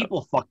it worked out.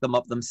 People fuck them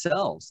up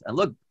themselves. And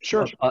look,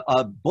 sure,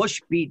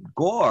 Bush beat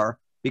Gore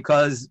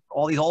because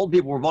all these old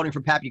people were voting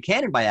for Pat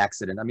Buchanan by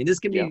accident. I mean, this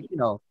can be,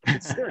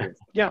 it's serious.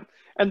 Yeah,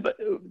 but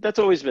that's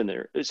always been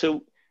there.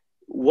 So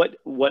what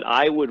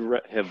I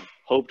would have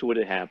hoped would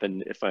have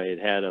happened if I had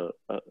had a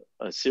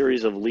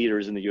series of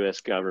leaders in the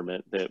U.S.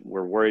 government that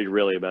were worried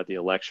really about the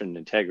election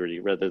integrity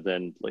rather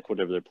than like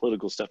whatever their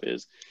political stuff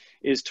is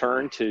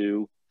turn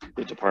to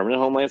the Department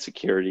of Homeland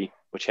Security,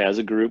 which has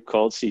a group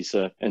called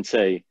CISA, and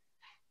say,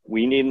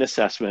 we need an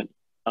assessment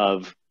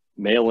of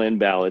mail-in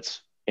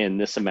ballots in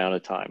this amount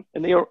of time.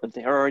 And they're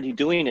already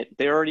doing it.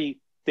 They already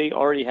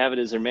have it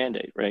as their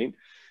mandate, right?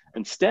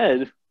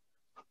 Instead,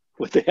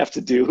 what they have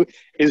to do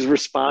is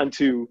respond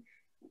to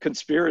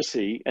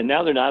conspiracy. And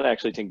now they're not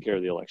actually taking care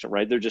of the election,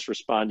 right? They're just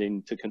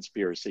responding to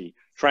conspiracy,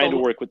 trying to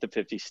work with the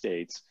 50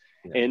 states.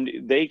 Yeah. And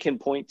they could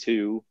point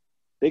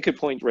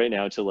right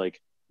now to like,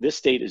 this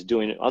state is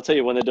doing it. I'll tell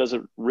you one that does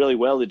it really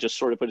well that just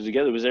sort of put it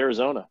together was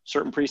Arizona.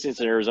 Certain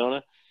precincts in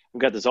Arizona, we've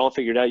got this all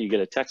figured out. You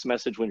get a text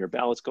message when your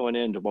ballot's going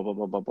in, blah, blah,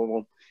 blah, blah, blah,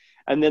 blah.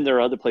 And then there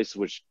are other places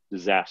which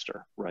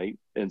disaster, right?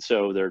 And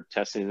so they're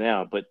testing it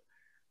out. But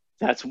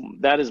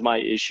that is my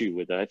issue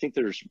with it. I think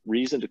there's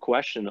reason to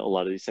question a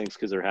lot of these things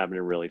because they're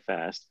happening really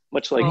fast.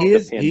 Much like he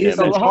is in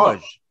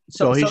charge.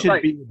 So he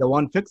should be the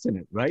one fixing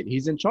it, right?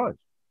 He's in charge.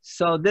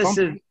 So this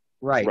is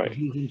right.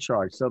 He's in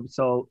charge.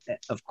 So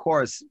of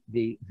course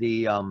the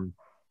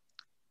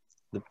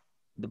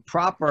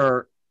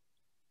proper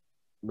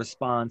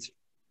response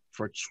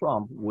for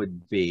Trump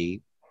would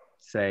be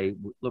say,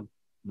 look,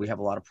 we have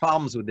a lot of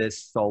problems with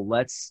this, so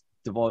let's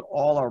devote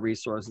all our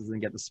resources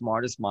and get the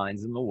smartest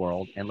minds in the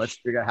world, and let's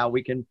figure out how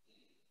we can,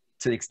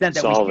 to the extent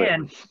that we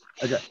can.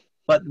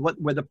 But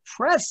where the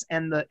press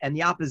and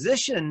the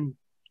opposition,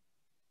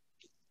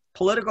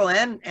 political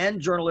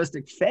and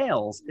journalistic,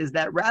 fails is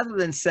that rather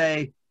than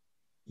say,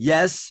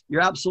 yes,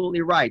 you're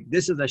absolutely right,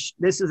 this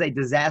is a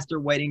disaster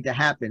waiting to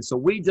happen, so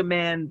we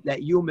demand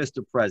that you,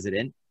 Mr.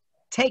 President,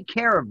 take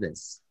care of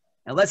this,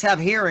 and let's have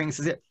hearings.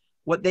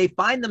 What they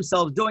find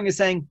themselves doing is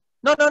saying,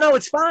 no,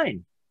 it's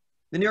fine.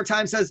 The New York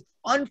Times says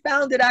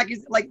unfounded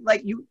accusations.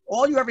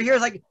 All you ever hear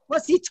is like,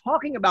 what's he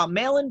talking about?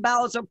 Mail-in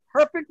ballots are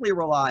perfectly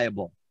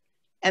reliable,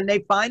 and they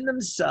find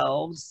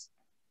themselves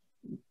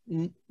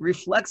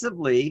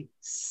reflexively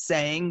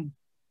saying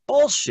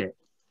bullshit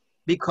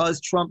because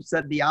Trump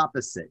said the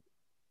opposite.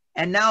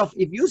 And now,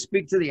 if you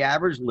speak to the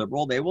average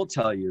liberal, they will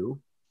tell you,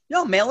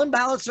 mail-in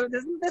ballots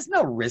there's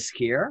no risk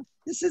here.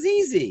 This is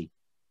easy.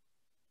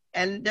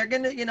 and they're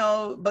gonna, you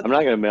know, but I'm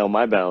not gonna mail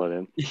my ballot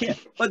in. yeah,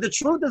 but the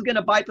truth is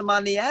gonna bite them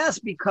on the ass,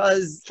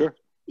 because Sure.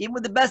 even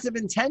with the best of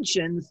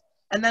intentions,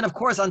 and then of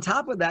course on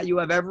top of that, you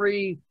have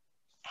every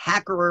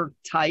hacker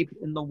type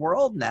in the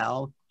world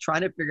now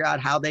trying to figure out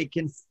how they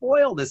can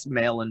foil this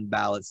mail-in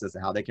ballot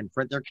system, how they can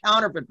print their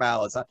counterfeit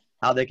ballots,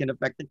 how they can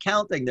affect the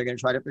counting. They're going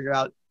to try to figure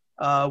out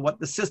what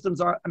the systems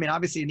are. I mean,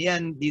 obviously, in the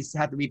end, these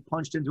have to be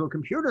punched into a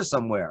computer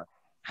somewhere.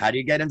 How do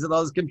you get into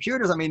those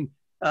computers? I mean,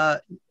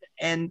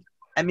 and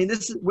I mean,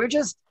 this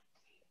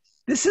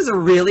is a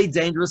really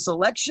dangerous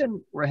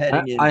election we're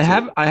heading into.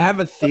 I have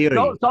a theory.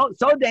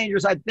 So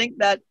dangerous. I think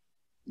that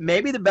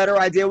maybe the better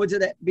idea would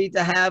be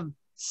to have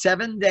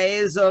 7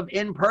 days of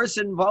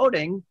in-person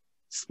voting,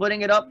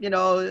 splitting it up, you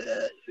know,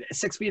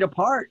 6 feet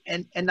apart,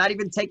 and not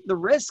even take the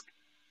risk,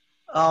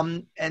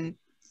 and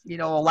you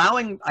know,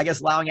 allowing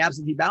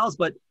absentee ballots.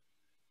 But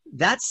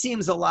that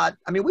seems a lot.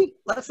 I mean,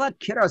 let's not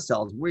kid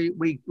ourselves.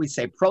 We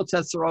say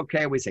protests are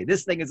okay. We say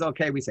this thing is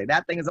okay. We say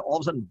that thing is. All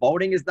of a sudden,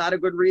 voting is not a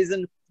good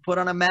reason to put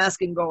on a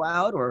mask and go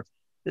out. Or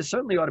there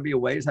certainly ought to be a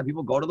way to have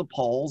people go to the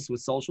polls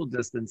with social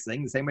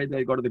distancing, the same way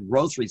they go to the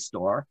grocery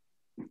store.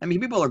 I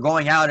mean, people are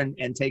going out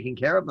and taking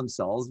care of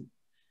themselves,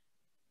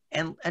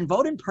 and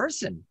vote in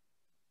person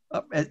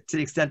to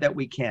the extent that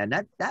we can.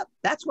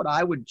 That's what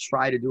I would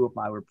try to do if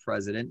I were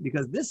president,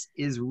 because this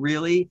is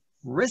really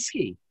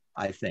risky,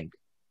 I think.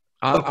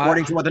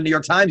 According to what the New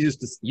York Times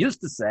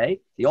used to say,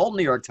 the old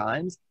New York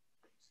Times.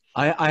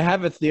 I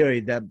have a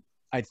theory that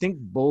I think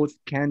both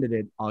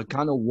candidates are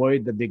kind of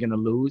worried that they're going to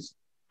lose.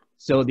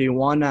 So they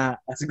want to...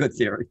 That's a good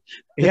theory.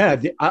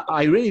 Yeah,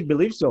 I really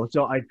believe so.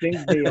 So I think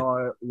they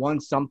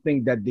want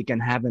something that they can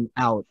have an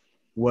out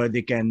where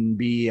they can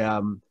be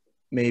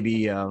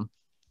maybe,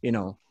 you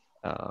know,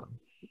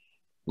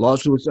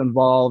 lawsuits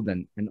involved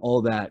and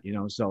all that, you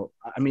know. So,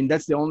 I mean,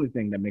 that's the only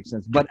thing that makes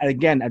sense. But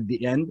again, at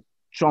the end,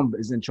 Trump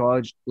is in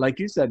charge. Like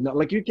you said,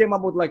 like you came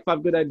up with like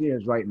 5 good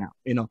ideas right now,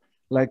 you know.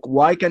 Like,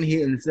 why can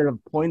he, instead of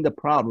point the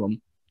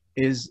problem,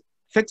 is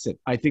fix it?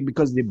 I think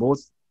because they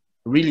both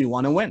really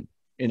want to win.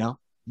 You know,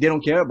 they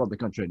don't care about the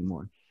country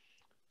anymore.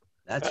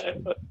 That's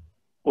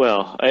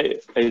well, I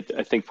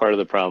think part of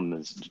the problem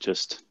is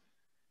just,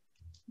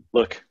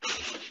 look,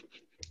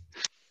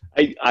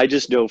 I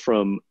just know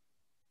from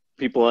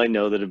people I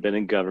know that have been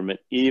in government,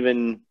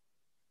 even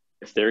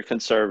if they're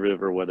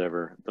conservative or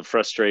whatever, the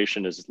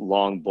frustration is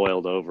long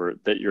boiled over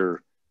that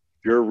you're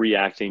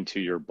reacting to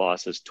your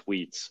boss's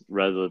tweets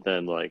rather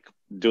than like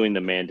doing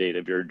the mandate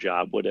of your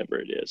job, whatever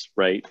it is,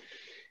 right?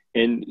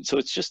 And so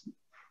it's just,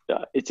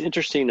 it's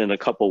interesting in a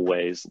couple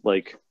ways,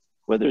 like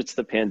whether it's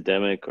the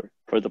pandemic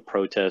or the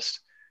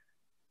protest,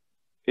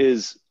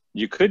 is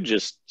you could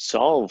just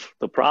solve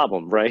the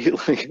problem, right?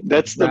 Like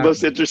that's the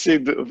most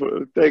interesting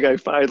thing I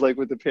find, like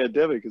with the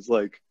pandemic, is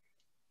like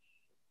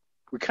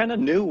we kind of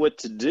knew what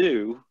to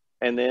do,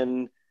 and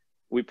then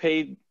we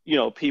paid, you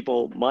know,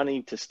 people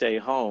money to stay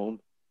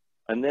home,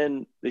 and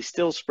then they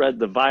still spread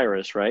the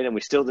virus, right? And we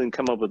still didn't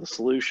come up with a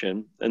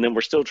solution, and then we're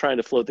still trying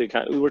to float the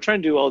economy. We're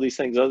trying to do all these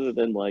things other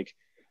than like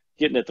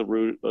getting at the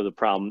root of the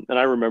problem. And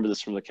I remember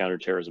this from the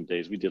counterterrorism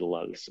days. We did a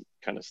lot of this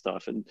kind of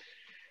stuff, and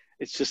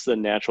it's just the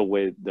natural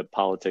way that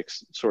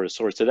politics sort of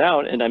sorts it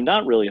out. And I've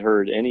not really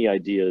heard any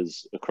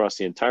ideas across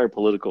the entire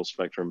political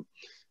spectrum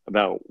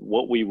about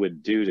what we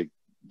would do to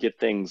get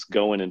things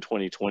going in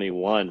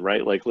 2021,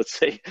 right? Like, let's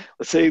say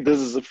this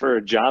is for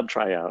a job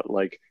tryout.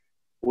 Like,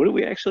 what are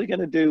we actually going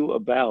to do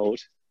about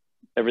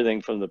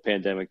everything from the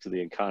pandemic to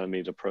the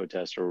economy to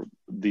protest or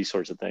these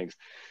sorts of things?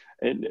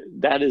 And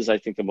that is, I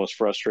think, the most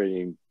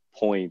frustrating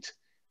point,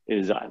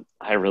 is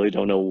I really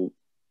don't know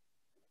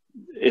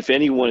if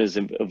anyone is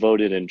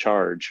voted in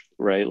charge,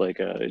 right? Like,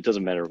 it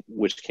doesn't matter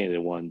which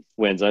candidate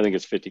wins. I think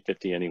it's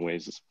 50-50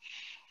 anyways.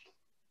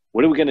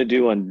 What are we going to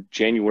do on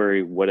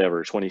January,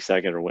 whatever,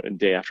 22nd or what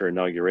day after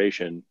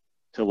inauguration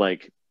to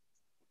like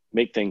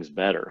make things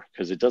better?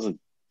 Because it doesn't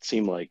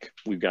seem like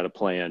we've got a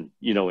plan,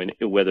 you know, in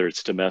whether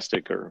it's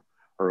domestic or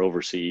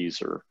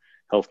overseas or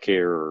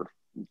healthcare or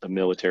the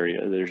military.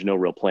 There's no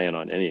real plan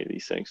on any of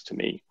these things to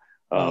me.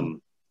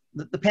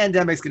 The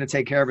pandemic's going to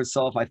take care of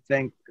itself, I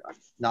think,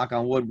 knock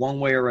on wood, one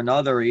way or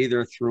another,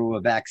 either through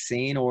a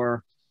vaccine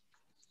or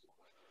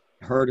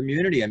herd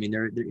immunity. I mean,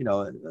 you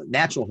know,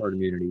 natural herd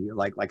immunity,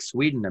 like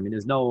Sweden. I mean,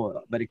 there's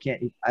no, but it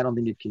can't. I don't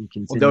think it can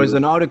continue. Well, there was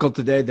an article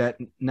today that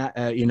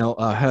you know,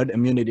 herd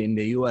immunity in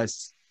the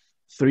U.S.,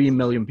 3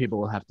 million people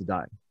will have to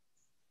die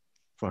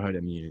for herd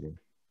immunity.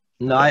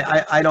 No,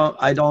 I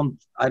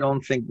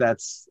don't think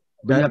that's.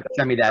 You have to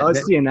tell me that.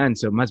 It's CNN,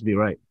 so it must be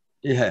right.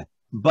 Yeah,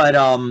 but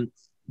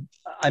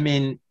I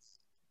mean,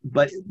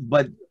 but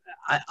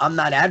I'm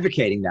not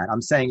advocating that.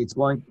 I'm saying it's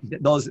going.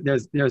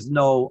 There's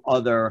no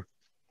other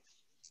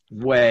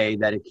way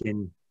that it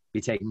can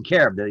be taken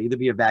care of. There'll either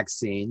be a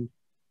vaccine,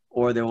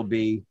 or there will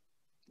be,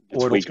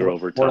 or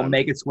it'll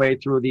make its way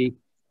through the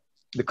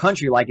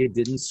country like it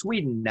did in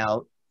Sweden.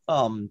 Now,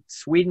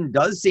 Sweden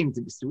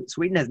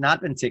has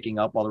not been ticking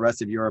up while the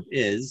rest of Europe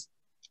is.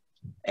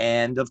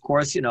 And of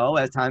course, you know,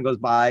 as time goes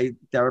by,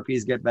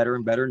 therapies get better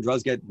and better and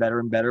drugs get better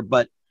and better.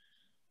 But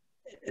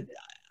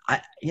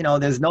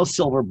there's no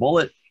silver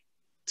bullet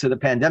to the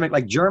pandemic.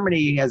 Like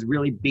Germany has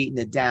really beaten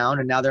it down,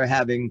 and now they're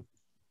having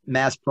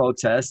mass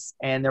protests,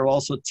 and they're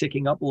also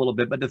ticking up a little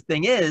bit. But the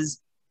thing is,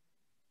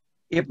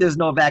 if there's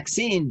no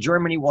vaccine,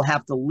 Germany will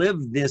have to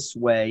live this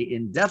way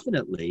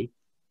indefinitely.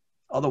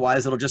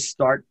 Otherwise, it'll just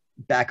start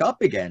back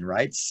up again,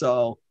 right?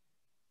 So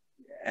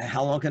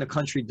how long can a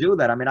country do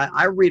that? I mean,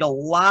 I read a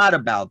lot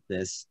about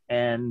this,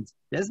 and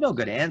there's no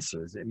good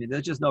answers. I mean,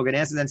 there's just no good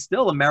answers. And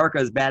still, America,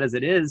 as bad as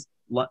it is,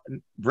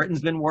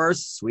 Britain's been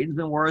worse, Sweden's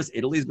been worse,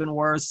 Italy's been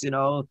worse,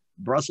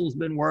 Brussels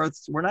been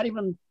worse. We're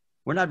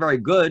not very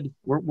good.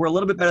 We're a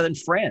little bit better than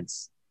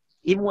France,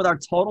 even with our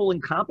total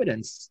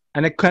incompetence.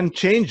 And it can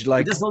change,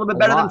 like, we're just a little bit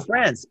better than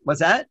France.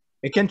 What's that?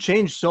 It can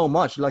change so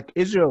much. Like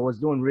Israel was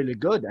doing really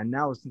good, and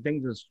now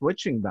things are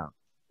switching down.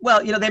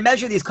 Well, they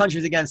measure these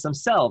countries against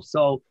themselves.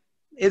 So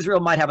Israel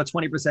might have a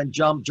 20%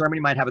 jump.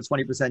 Germany might have a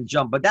 20%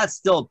 jump, but that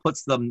still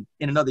puts them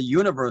in another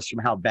universe from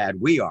how bad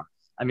we are.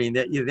 I mean,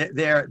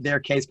 their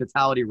case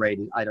fatality rate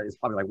is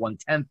probably like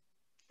 1/10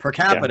 per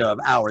capita of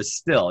ours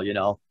still,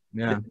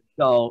 Yeah.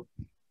 So,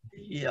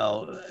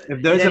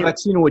 if there's a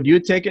vaccine, would you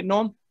take it,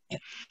 Noam?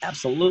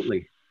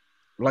 Absolutely.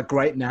 Like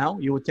right now,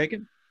 you would take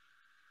it?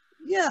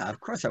 Yeah, of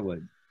course I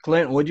would.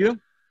 Clint, would you?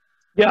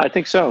 Yeah, I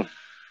think so.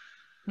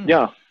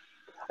 Yeah.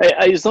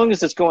 As long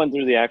as it's going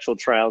through the actual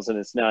trials and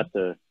it's not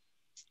the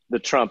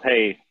Trump,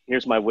 hey,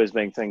 here's my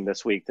whiz-bang thing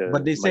this week.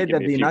 But they say that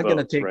they're not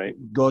going to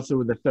go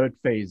through the third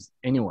phase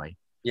anyway.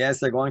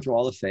 Yes, they're going through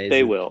all the phases.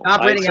 They will.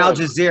 Stop reading Al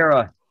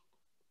Jazeera.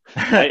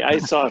 I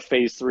saw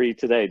phase 3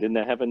 today. Didn't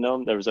that happen,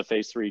 Noam? There was a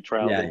phase 3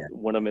 trial. Yeah.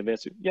 One of them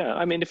advanced. Yeah,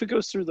 I mean, if it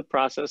goes through the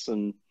process,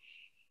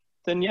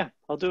 then yeah,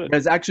 I'll do it.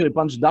 There's actually a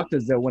bunch of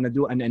doctors that want to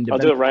do an independent.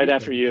 I'll do it right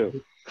after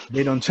you.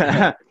 They don't.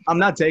 I'm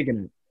not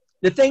taking it.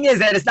 The thing is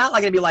that it's not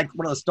like it'd be like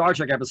one of the Star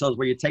Trek episodes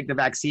where you take the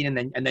vaccine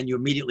and then you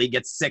immediately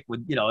get sick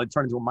with, it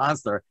turns into a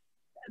monster.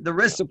 The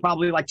risks are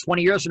probably like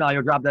 20 years from now,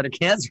 you'll drop dead of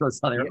cancer or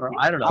something. Or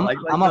I don't know.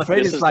 I'm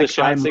afraid it's like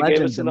I'm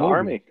Legend in the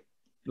army.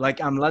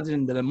 Like I'm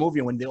Legend in the movie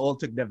when they all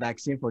took the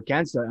vaccine for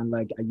cancer and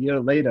like a year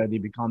later they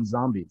become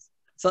zombies.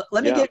 So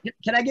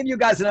can I give you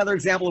guys another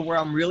example of where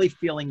I'm really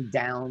feeling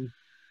down?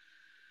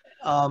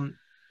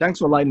 Thanks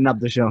for lighting up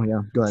the show.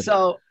 Yeah, go ahead.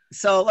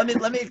 So let me.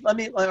 I'm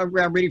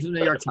reading from the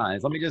New York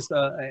Times. Let me just,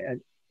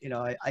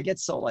 I get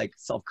so like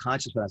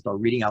self-conscious when I start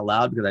reading out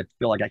loud because I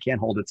feel like I can't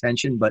hold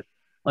attention. But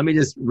let me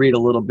just read a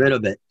little bit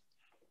of it.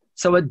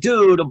 So a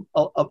dude,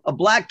 a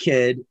black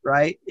kid,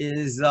 right,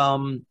 is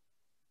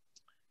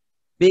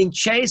being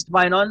chased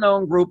by an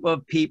unknown group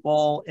of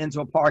people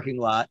into a parking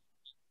lot.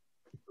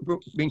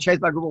 Being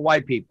chased by a group of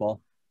white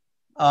people.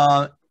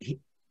 A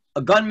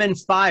gunman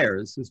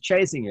fires, who's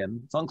chasing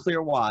him. It's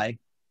unclear why.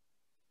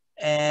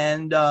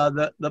 And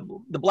the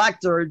black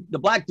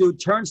dude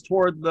turns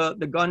toward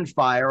the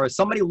gunfire, or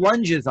somebody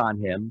lunges on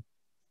him.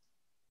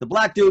 The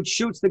black dude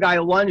shoots the guy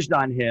who lunged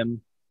on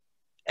him,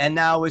 and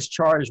now is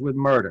charged with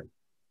murder.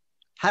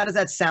 How does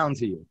that sound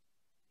to you?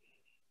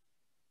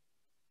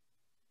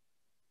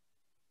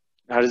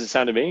 How does it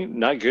sound to me?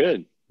 Not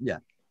good. Yeah.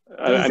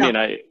 I mean,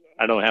 I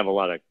don't have a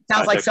lot of.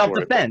 Sounds like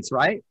self-defense,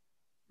 right?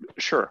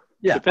 Sure.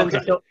 Yeah. Depends.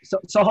 Okay.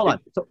 So hold on.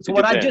 So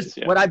what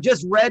I've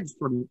just read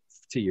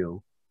to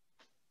you.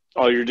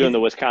 Oh, you're doing the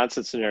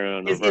Wisconsin scenario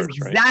in reverse,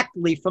 right?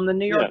 Exactly from the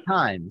New York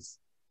Times.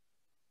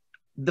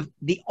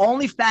 The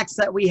only facts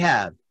that we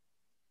have,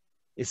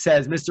 it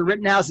says Mr.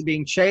 Rittenhouse is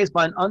being chased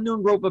by an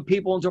unknown group of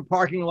people into a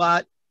parking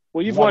lot.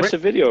 Well, you've watched the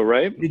video,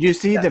 right? Did you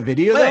see the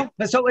video though?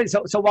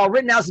 So while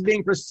Rittenhouse is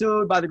being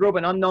pursued by the group,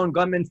 an unknown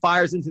gunman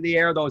fires into the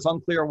air, though it's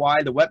unclear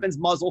why. The weapon's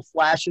muzzle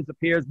flashes,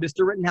 appears.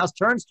 Mr. Rittenhouse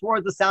turns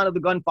towards the sound of the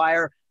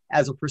gunfire.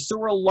 As a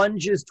pursuer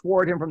lunges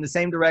toward him from the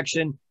same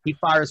direction, he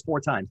fires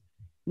 4 times.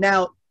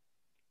 Now,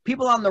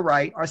 people on the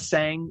right are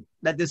saying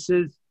that this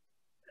is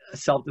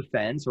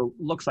self-defense or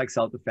looks like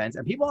self-defense.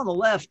 And people on the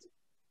left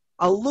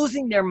are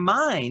losing their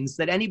minds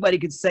that anybody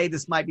could say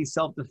this might be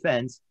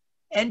self-defense.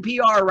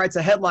 NPR writes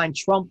a headline,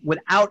 Trump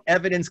without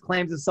evidence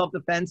claims it's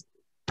self-defense.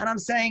 And I'm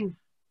saying,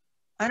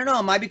 I don't know,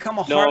 it might become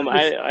a hard... No,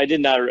 I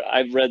did not.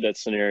 I've read that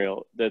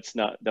scenario. That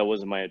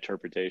wasn't my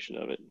interpretation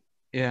of it.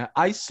 Yeah,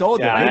 I saw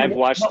that. Yeah, I've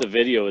watched the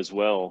video as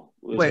well.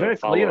 Wait,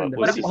 hold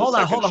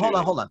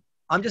on.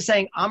 I'm just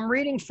saying, I'm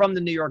reading from the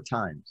New York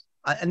Times.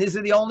 And these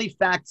are the only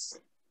facts,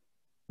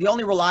 the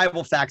only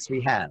reliable facts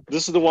we have.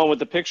 This is the one with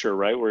the picture,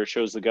 right? Where it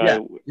shows the guy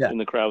in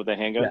the crowd with the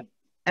handgun? Yeah.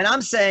 And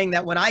I'm saying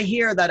that when I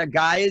hear that a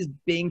guy is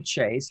being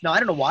chased, now I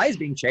don't know why he's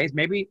being chased.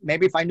 Maybe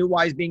if I knew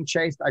why he's being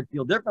chased, I'd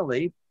feel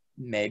differently.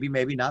 Maybe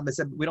not. But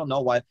we don't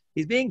know why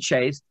he's being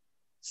chased.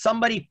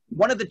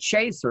 One of the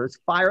chasers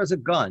fires a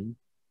gun.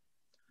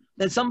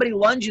 Then somebody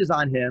lunges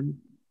on him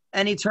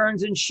and he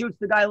turns and shoots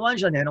the guy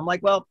lunged on him. I'm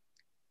like, well,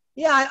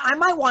 yeah, I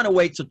might want to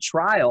wait till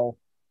trial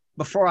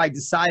before I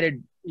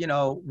decided,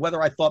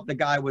 whether I thought the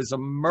guy was a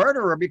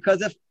murderer,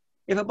 because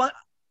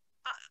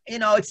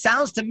it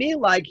sounds to me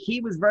like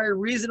he was very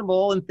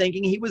reasonable in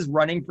thinking he was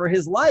running for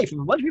his life. If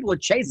a bunch of people are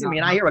chasing me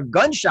and I hear a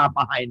gunshot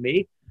behind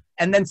me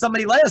and then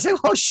somebody later say,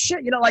 oh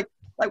shit, like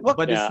Like what?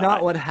 But Yeah, it's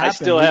not what happened. I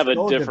still We have a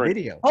showed the different.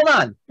 video. Hold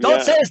on. Don't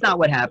Yeah. say it's not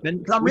what happened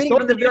because I'm We reading saw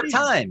from the the New York video.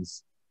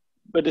 Times.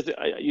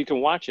 But you can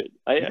watch it.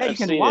 Yeah, you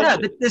can seen watch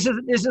it. Yeah,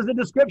 this is a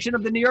description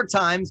of the New York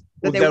Times that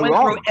Well, they they're went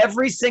wrong. through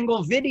every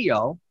single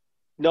video.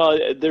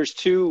 No, there was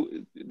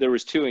two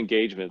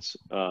engagements,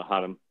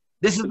 Hatem.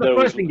 This is the There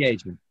first was-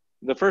 engagement.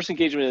 The first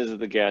engagement is at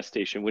the gas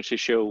station, which they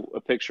show a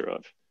picture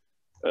of.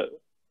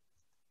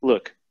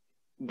 Look,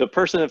 the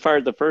person that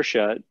fired the first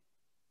shot,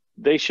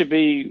 they should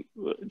be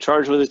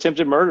charged with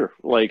attempted murder.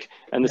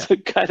 And the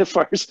guy that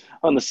fires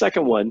on the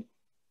second one,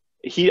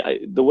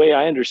 the way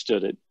I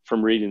understood it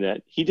from reading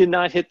that, he did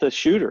not hit the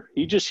shooter.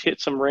 He just hit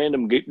some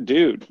random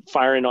dude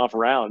firing off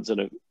rounds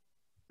in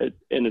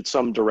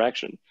some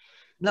direction.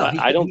 No,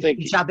 I don't think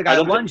he shot the guy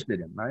who lunged at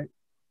him, right?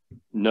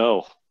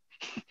 No,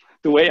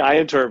 the way I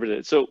interpret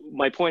it. So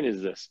my point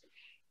is this.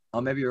 Oh,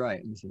 maybe you're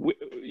right.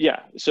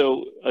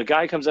 So a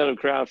guy comes out of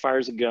the crowd,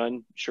 fires a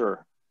gun.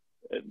 Sure,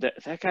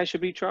 that guy should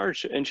be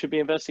charged and should be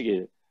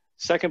investigated.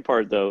 Second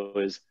part, though,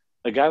 is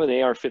a guy with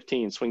an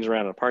AR-15 swings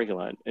around in a parking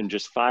lot and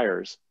just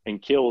fires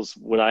and kills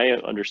what I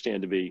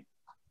understand to be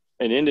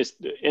an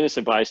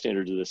innocent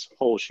bystander to this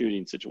whole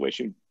shooting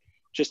situation,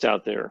 just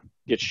out there,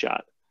 gets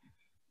shot.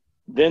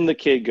 Then the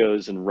kid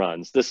goes and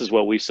runs. This is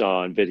what we saw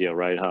on video,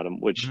 right,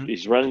 Hatem? Which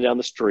he's running down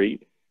the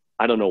street.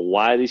 I don't know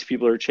why these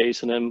people are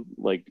chasing him.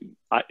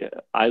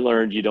 I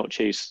learned you don't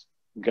chase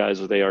guys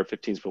with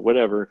AR-15s, but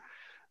whatever.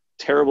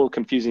 Terrible,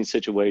 confusing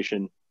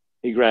situation.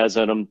 He grabs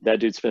at him. That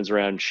dude spins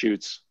around and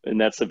shoots. And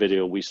that's the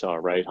video we saw,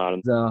 right,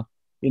 Hatem?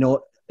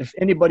 If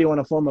anybody want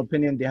to form an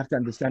opinion, they have to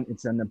understand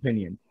it's an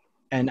opinion.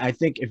 And I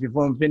think if you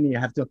form an opinion,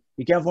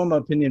 you can't form an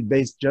opinion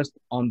based just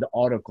on the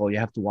article. You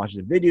have to watch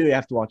the video. You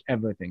have to watch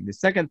everything. The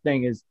second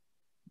thing is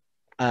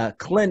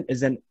Clint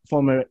is a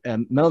former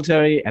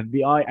military,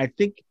 FBI. I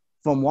think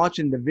from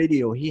watching the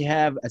video, he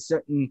have a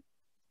certain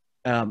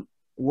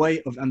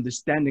way of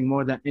understanding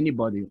more than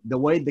anybody. The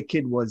way the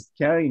kid was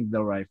carrying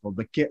the rifle,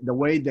 the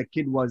way the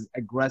kid was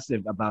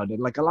aggressive about it.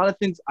 Like a lot of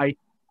things, I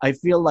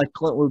feel like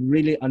Clint would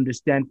really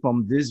understand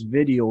from this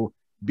video,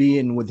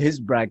 being with his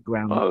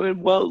background. Oh,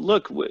 well,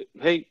 look,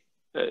 hey,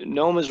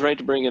 Noam is right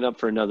to bring it up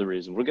for another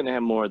reason. We're going to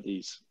have more of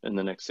these in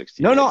the next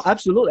 60 days. No,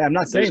 absolutely. I'm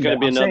not saying there's going to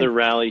be I'm another saying,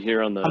 rally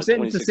here on the I'm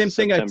saying it's the same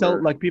thing I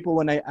tell people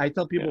when I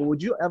tell people, Yeah.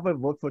 would you ever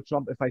vote for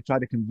Trump if I try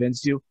to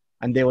convince you?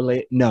 And they will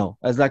say, no.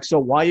 I was like, so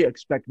why you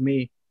expect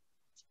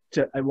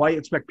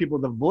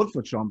people to vote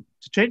for Trump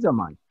to change their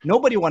mind?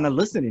 Nobody want to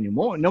listen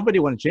anymore. Nobody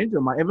want to change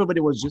their mind.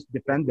 Everybody was just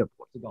defend their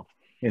point,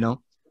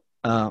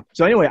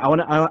 So anyway, I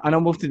want to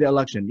move to the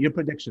election. Your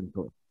prediction,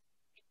 Clint.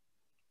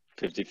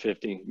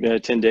 50-50. Yeah,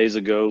 10 days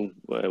ago,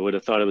 I would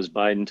have thought it was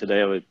Biden.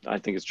 Today, I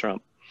think it's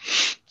Trump.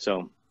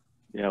 So,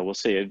 yeah, we'll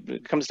see.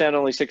 It comes down to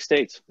only 6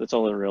 states. That's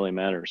all that really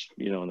matters,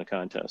 in the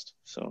contest.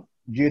 So,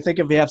 do you think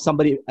if we have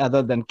somebody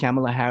other than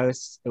Kamala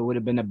Harris, it would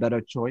have been a better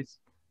choice?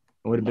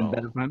 It would have been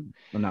better for him?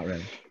 Or not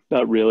really?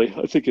 Not really.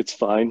 I think it's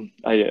fine.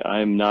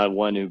 I'm not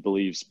one who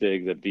believes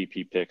big that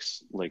VP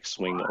picks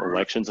swing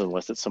elections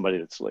unless it's somebody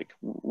that's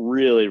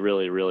really,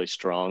 really, really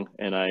strong.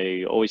 And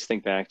I always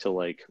think back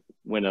to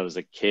when I was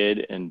a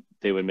kid and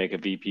they would make a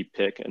VP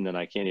pick and then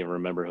I can't even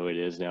remember who it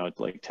is now.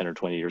 It's 10 or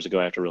 20 years ago.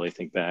 I have to really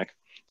think back.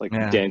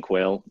 Dan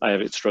Quayle. I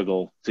have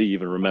struggle to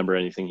even remember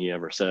anything he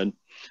ever said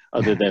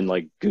other than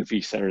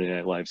goofy Saturday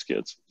Night Live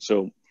skits.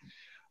 So,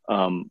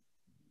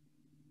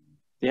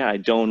 yeah, I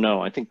don't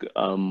know. I think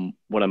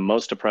what I'm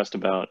most depressed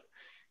about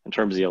in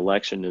terms of the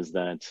election is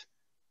that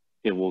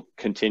it will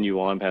continue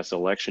on past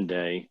Election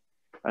Day,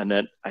 and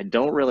that I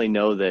don't really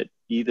know that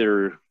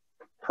either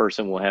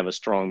person will have a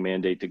strong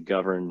mandate to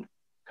govern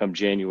come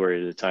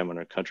January, at a time when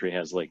our country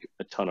has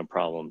a ton of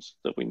problems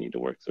that we need to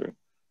work through.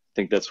 I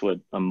think that's what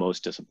I'm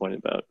most disappointed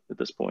about at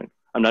this point.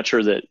 I'm not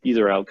sure that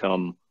either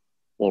outcome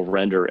will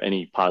render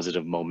any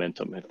positive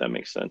momentum, if that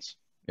makes sense,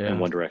 in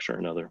one direction or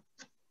another.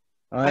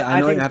 I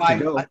know you have to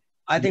go.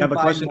 I think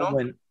Biden will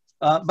win.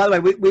 By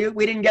the way,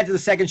 we didn't get to the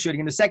second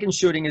shooting, and the second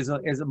shooting is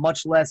a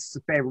much less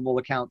favorable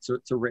account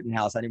to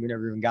Rittenhouse. I think we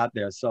never even got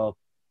there. So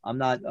I'm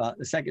not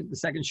the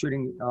second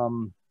shooting.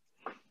 No,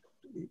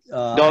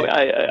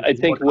 I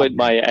think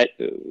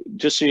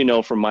just so you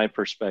know, from my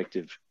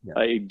perspective,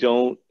 I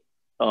don't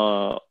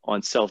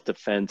on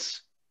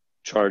self-defense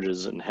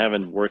charges, and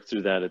having worked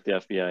through that at the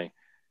FBI,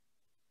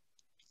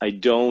 I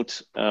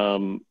don't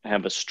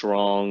have a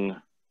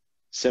strong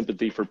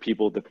sympathy for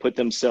people that put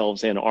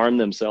themselves and arm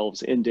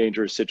themselves in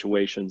dangerous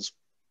situations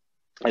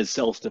as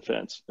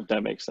self-defense, if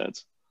that makes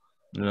sense.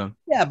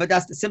 Yeah, but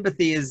that's the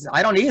sympathy is,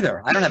 I don't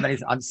either. I don't have any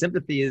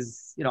sympathy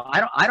is,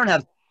 I don't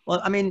have, well,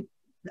 I mean,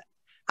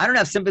 I don't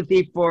have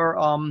sympathy for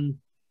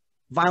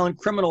violent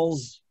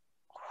criminals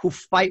who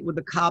fight with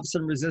the cops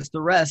and resist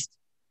arrest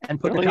and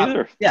put the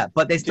cops. Yeah,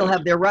 but they still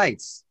have their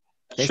rights.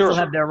 They still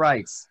have their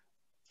rights.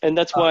 And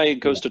that's why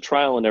it goes to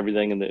trial and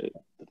everything, and the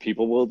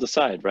people will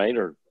decide, right?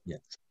 Or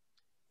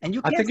And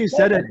you I think you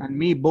said it, and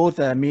me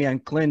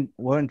and Clint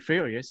weren't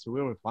furious. So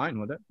we were fine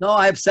with it. No,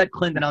 I upset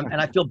Clint, and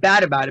I feel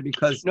bad about it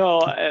because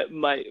no,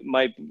 my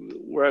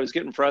where I was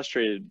getting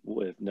frustrated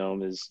with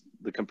Noam is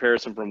the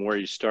comparison from where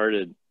you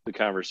started the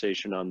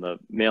conversation on the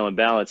mail-in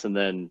ballots and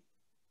then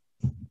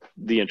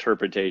the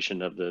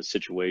interpretation of the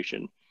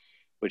situation,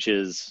 which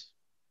is,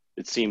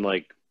 it seemed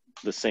like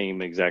the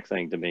same exact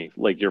thing to me.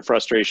 Like your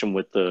frustration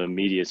with the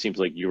media seems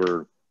like you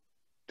were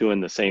doing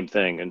the same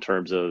thing in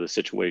terms of the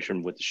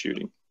situation with the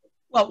shooting.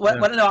 Well,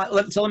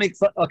 so let me,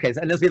 okay,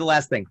 and this will be the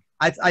last thing.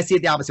 I see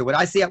it the opposite. What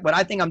I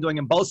think I'm doing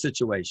in both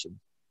situations.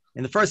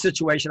 In the first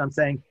situation, I'm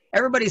saying,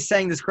 everybody's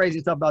saying this crazy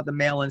stuff about the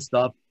mail-in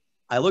stuff.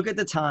 I look at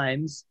the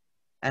Times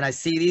and I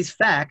see these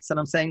facts and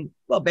I'm saying,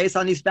 well, based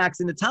on these facts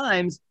in the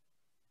Times,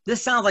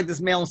 this sounds like this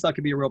mail-in stuff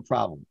could be a real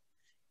problem.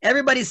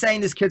 Everybody's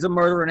saying this kid's a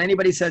murderer and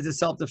anybody says his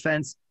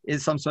self-defense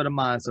is some sort of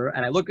monster.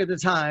 And I look at the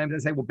Times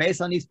and say, well,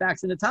 based on these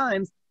facts in the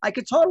Times, I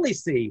could totally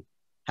see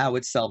how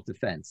it's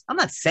self-defense. I'm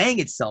not saying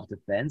it's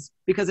self-defense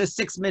because there's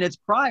 6 minutes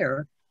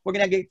prior, we're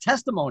going to get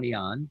testimony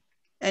on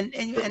and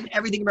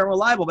everything very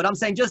reliable. But I'm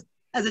saying just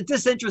as a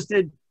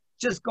disinterested,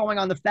 just going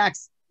on the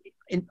facts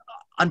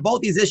on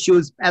both these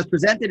issues as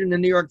presented in the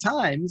New York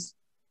Times,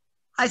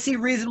 I see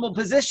reasonable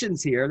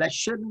positions here that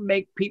shouldn't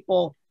make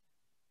people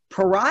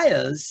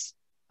pariahs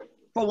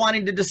for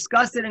wanting to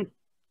discuss it and,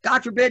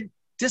 God forbid,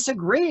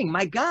 disagreeing.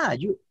 My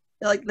God, you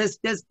like there's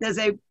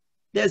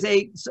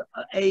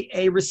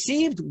a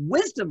received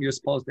wisdom you're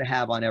supposed to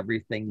have on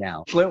everything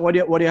now. Clint, what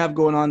do you have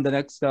going on the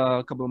next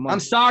couple of months? I'm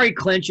sorry,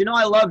 Clint. You know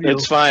I love you.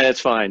 It's fine. It's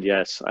fine.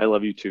 Yes, I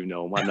love you too.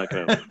 No, I'm not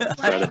going to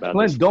fret about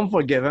Clint, this. don't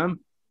forgive him.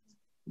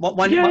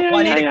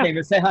 Juanita came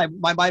here. Say hi.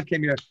 My wife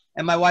came here,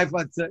 and my wife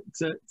wants to.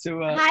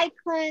 Hi,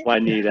 Clint.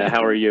 Juanita,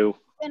 how are you?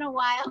 It's been a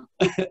while.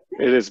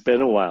 It has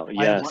been a while.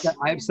 Yes.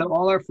 I have sent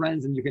all our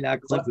friends, and you can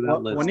add Clint to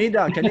that list.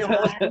 Juanita, can you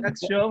host the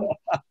next show?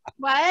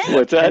 What?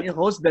 What's that? Can you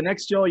host the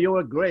next show? You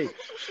were great.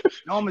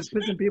 Noam is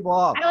pissing people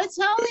off. I would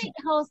totally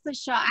host the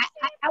show.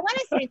 I want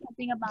to say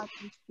something about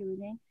this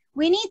shooting.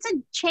 We need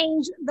to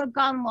change the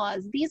gun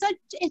laws.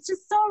 It's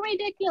just so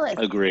ridiculous.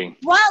 Agree.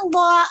 What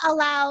law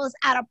allows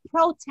at a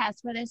protest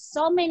where there's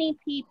so many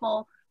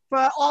people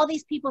for all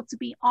these people to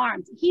be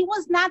armed? He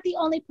was not the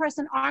only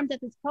person armed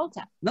at this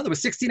protest. No, there were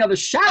 16 other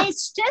shots.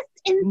 It's just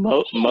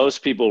insane.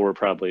 Most people were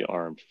probably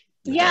armed.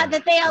 Yeah,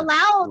 that they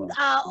allowed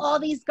all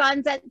these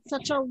guns at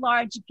such a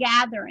large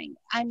gathering.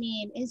 I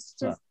mean, it's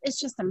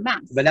just a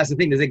mess. But that's the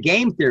thing. There's a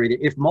game theory.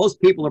 If most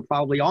people are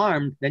probably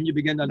armed, then you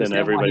begin to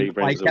understand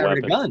why he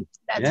carried a gun.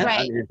 That's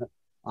right.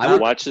 I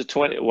would watch the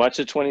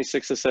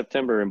 26th of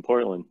September in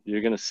Portland. You're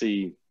going to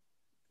see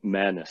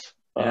madness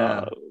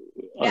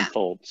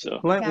unfold. So,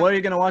 Clint, where are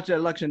you going to watch the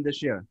election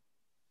this year?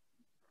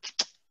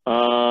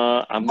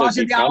 I'm going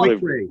to be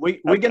probably.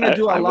 We're going to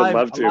do a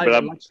live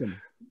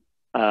election.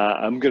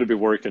 I'm going to be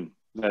working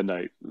that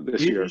night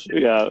this year.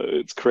 Yeah,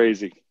 it's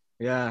crazy.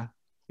 Yeah.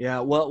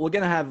 Well, we're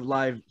going to have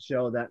live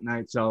show that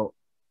night, so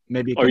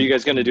maybe. Are you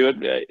guys going to do it?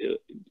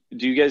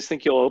 Do you guys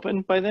think you'll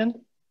open by then?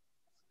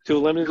 To a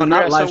limited degree?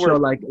 Not live show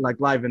like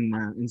live in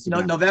Instagram.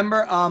 No,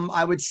 November.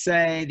 I would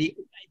say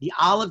the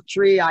olive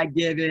tree. I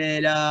give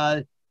it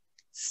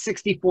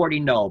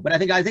 60-40 no, but I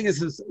think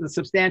this is a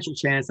substantial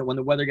chance that when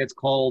the weather gets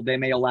cold, they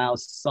may allow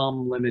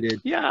some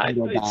limited. Yeah,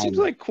 it seems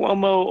like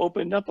Cuomo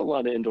opened up a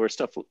lot of indoor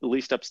stuff, at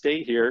least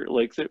upstate here.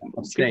 Like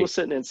people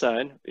sitting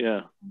inside.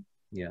 Yeah.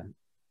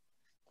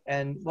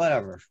 And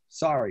whatever.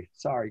 Sorry,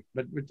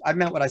 but I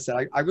meant what I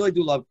said. I really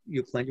do love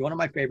you, Clint. You're one of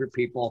my favorite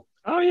people.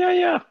 Oh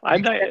yeah.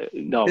 I'm not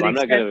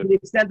going to. To the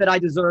extent that I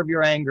deserve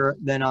your anger,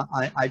 then no.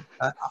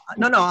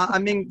 I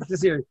mean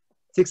this here.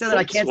 To the extent that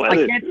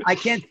I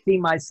can't see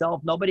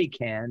myself. Nobody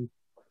can.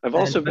 I've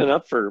also been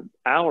up for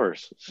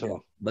hours. So. Yeah.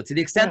 But to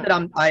the extent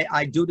that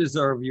I do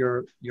deserve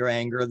your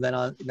anger, then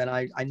I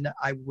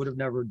would have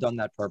never done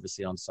that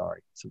purposely. I'm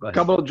sorry. So go ahead. A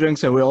couple of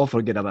drinks and we all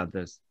forget about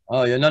this.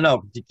 Oh yeah,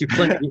 no. You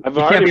can't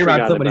be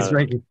around somebody's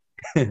drinking.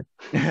 All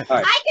right.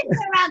 I can be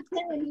around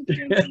Clint when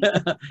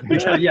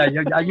he's drinking.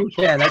 yeah, you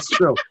can. That's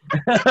true.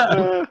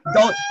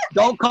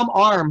 Don't come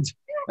armed.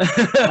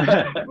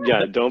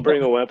 Yeah, don't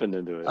bring a weapon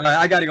into it. All right,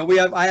 I gotta go.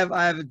 I have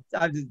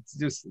to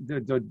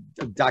do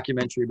a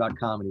documentary about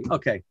comedy.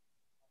 Okay,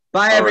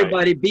 bye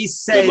everybody. Right. Be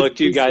safe. Good luck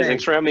to you guys.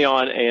 Thanks for having me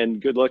on,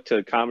 and good luck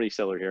to Comedy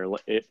Cellar here.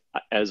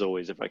 As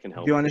always, if I can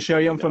help. Do you want to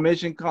share your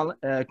information,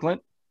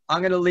 Clint?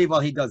 I'm gonna leave while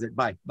he does it.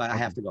 Bye. I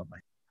have to go.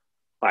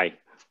 Bye.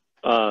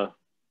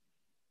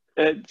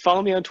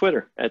 Follow me on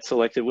Twitter at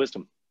Selected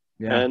Wisdom.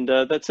 Yeah. And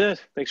that's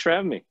it. Thanks for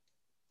having me.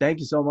 Thank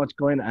you so much,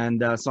 Clint,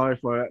 and sorry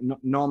for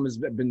Noam has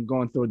been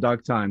going through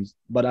dark times,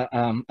 but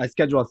I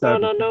scheduled a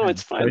therapy. No,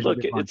 it's fine. Look,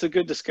 it's a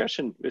good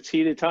discussion. It's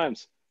heated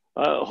times.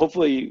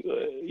 Hopefully,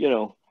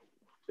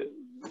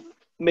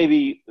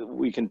 maybe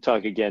we can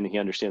talk again. He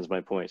understands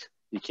my point.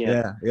 You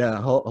can't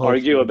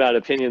argue about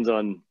opinions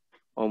on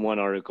one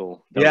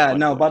article. But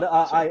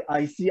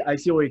I see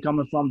where you're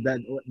coming from.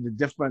 That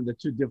the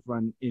two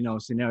different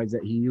scenarios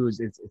that he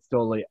used. It's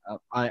totally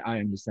I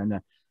understand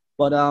that,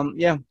 but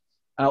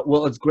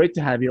well, it's great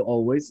to have you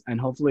always, and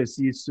hopefully I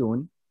see you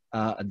soon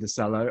at the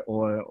Cellar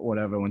or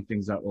whatever when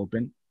things are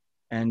open.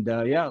 And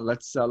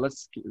let's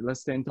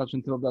stay in touch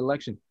until the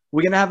election.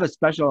 we're gonna have a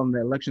special on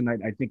the election night.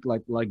 I think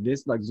like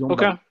this, like Zoom.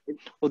 Okay.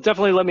 Well,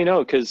 definitely let me know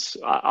because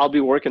I'll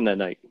be working that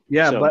night.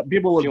 Yeah, So but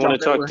people will. if you want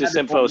to talk We'll have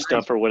it disinfo all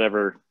stuff night. or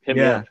whatever, hit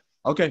me Yeah. up.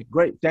 Okay,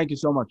 great. Thank you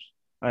so much.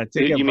 All right,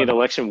 take care. You mean brother.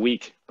 election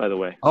week, by the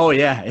way. Oh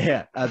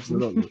yeah,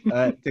 absolutely. All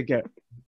right, take care.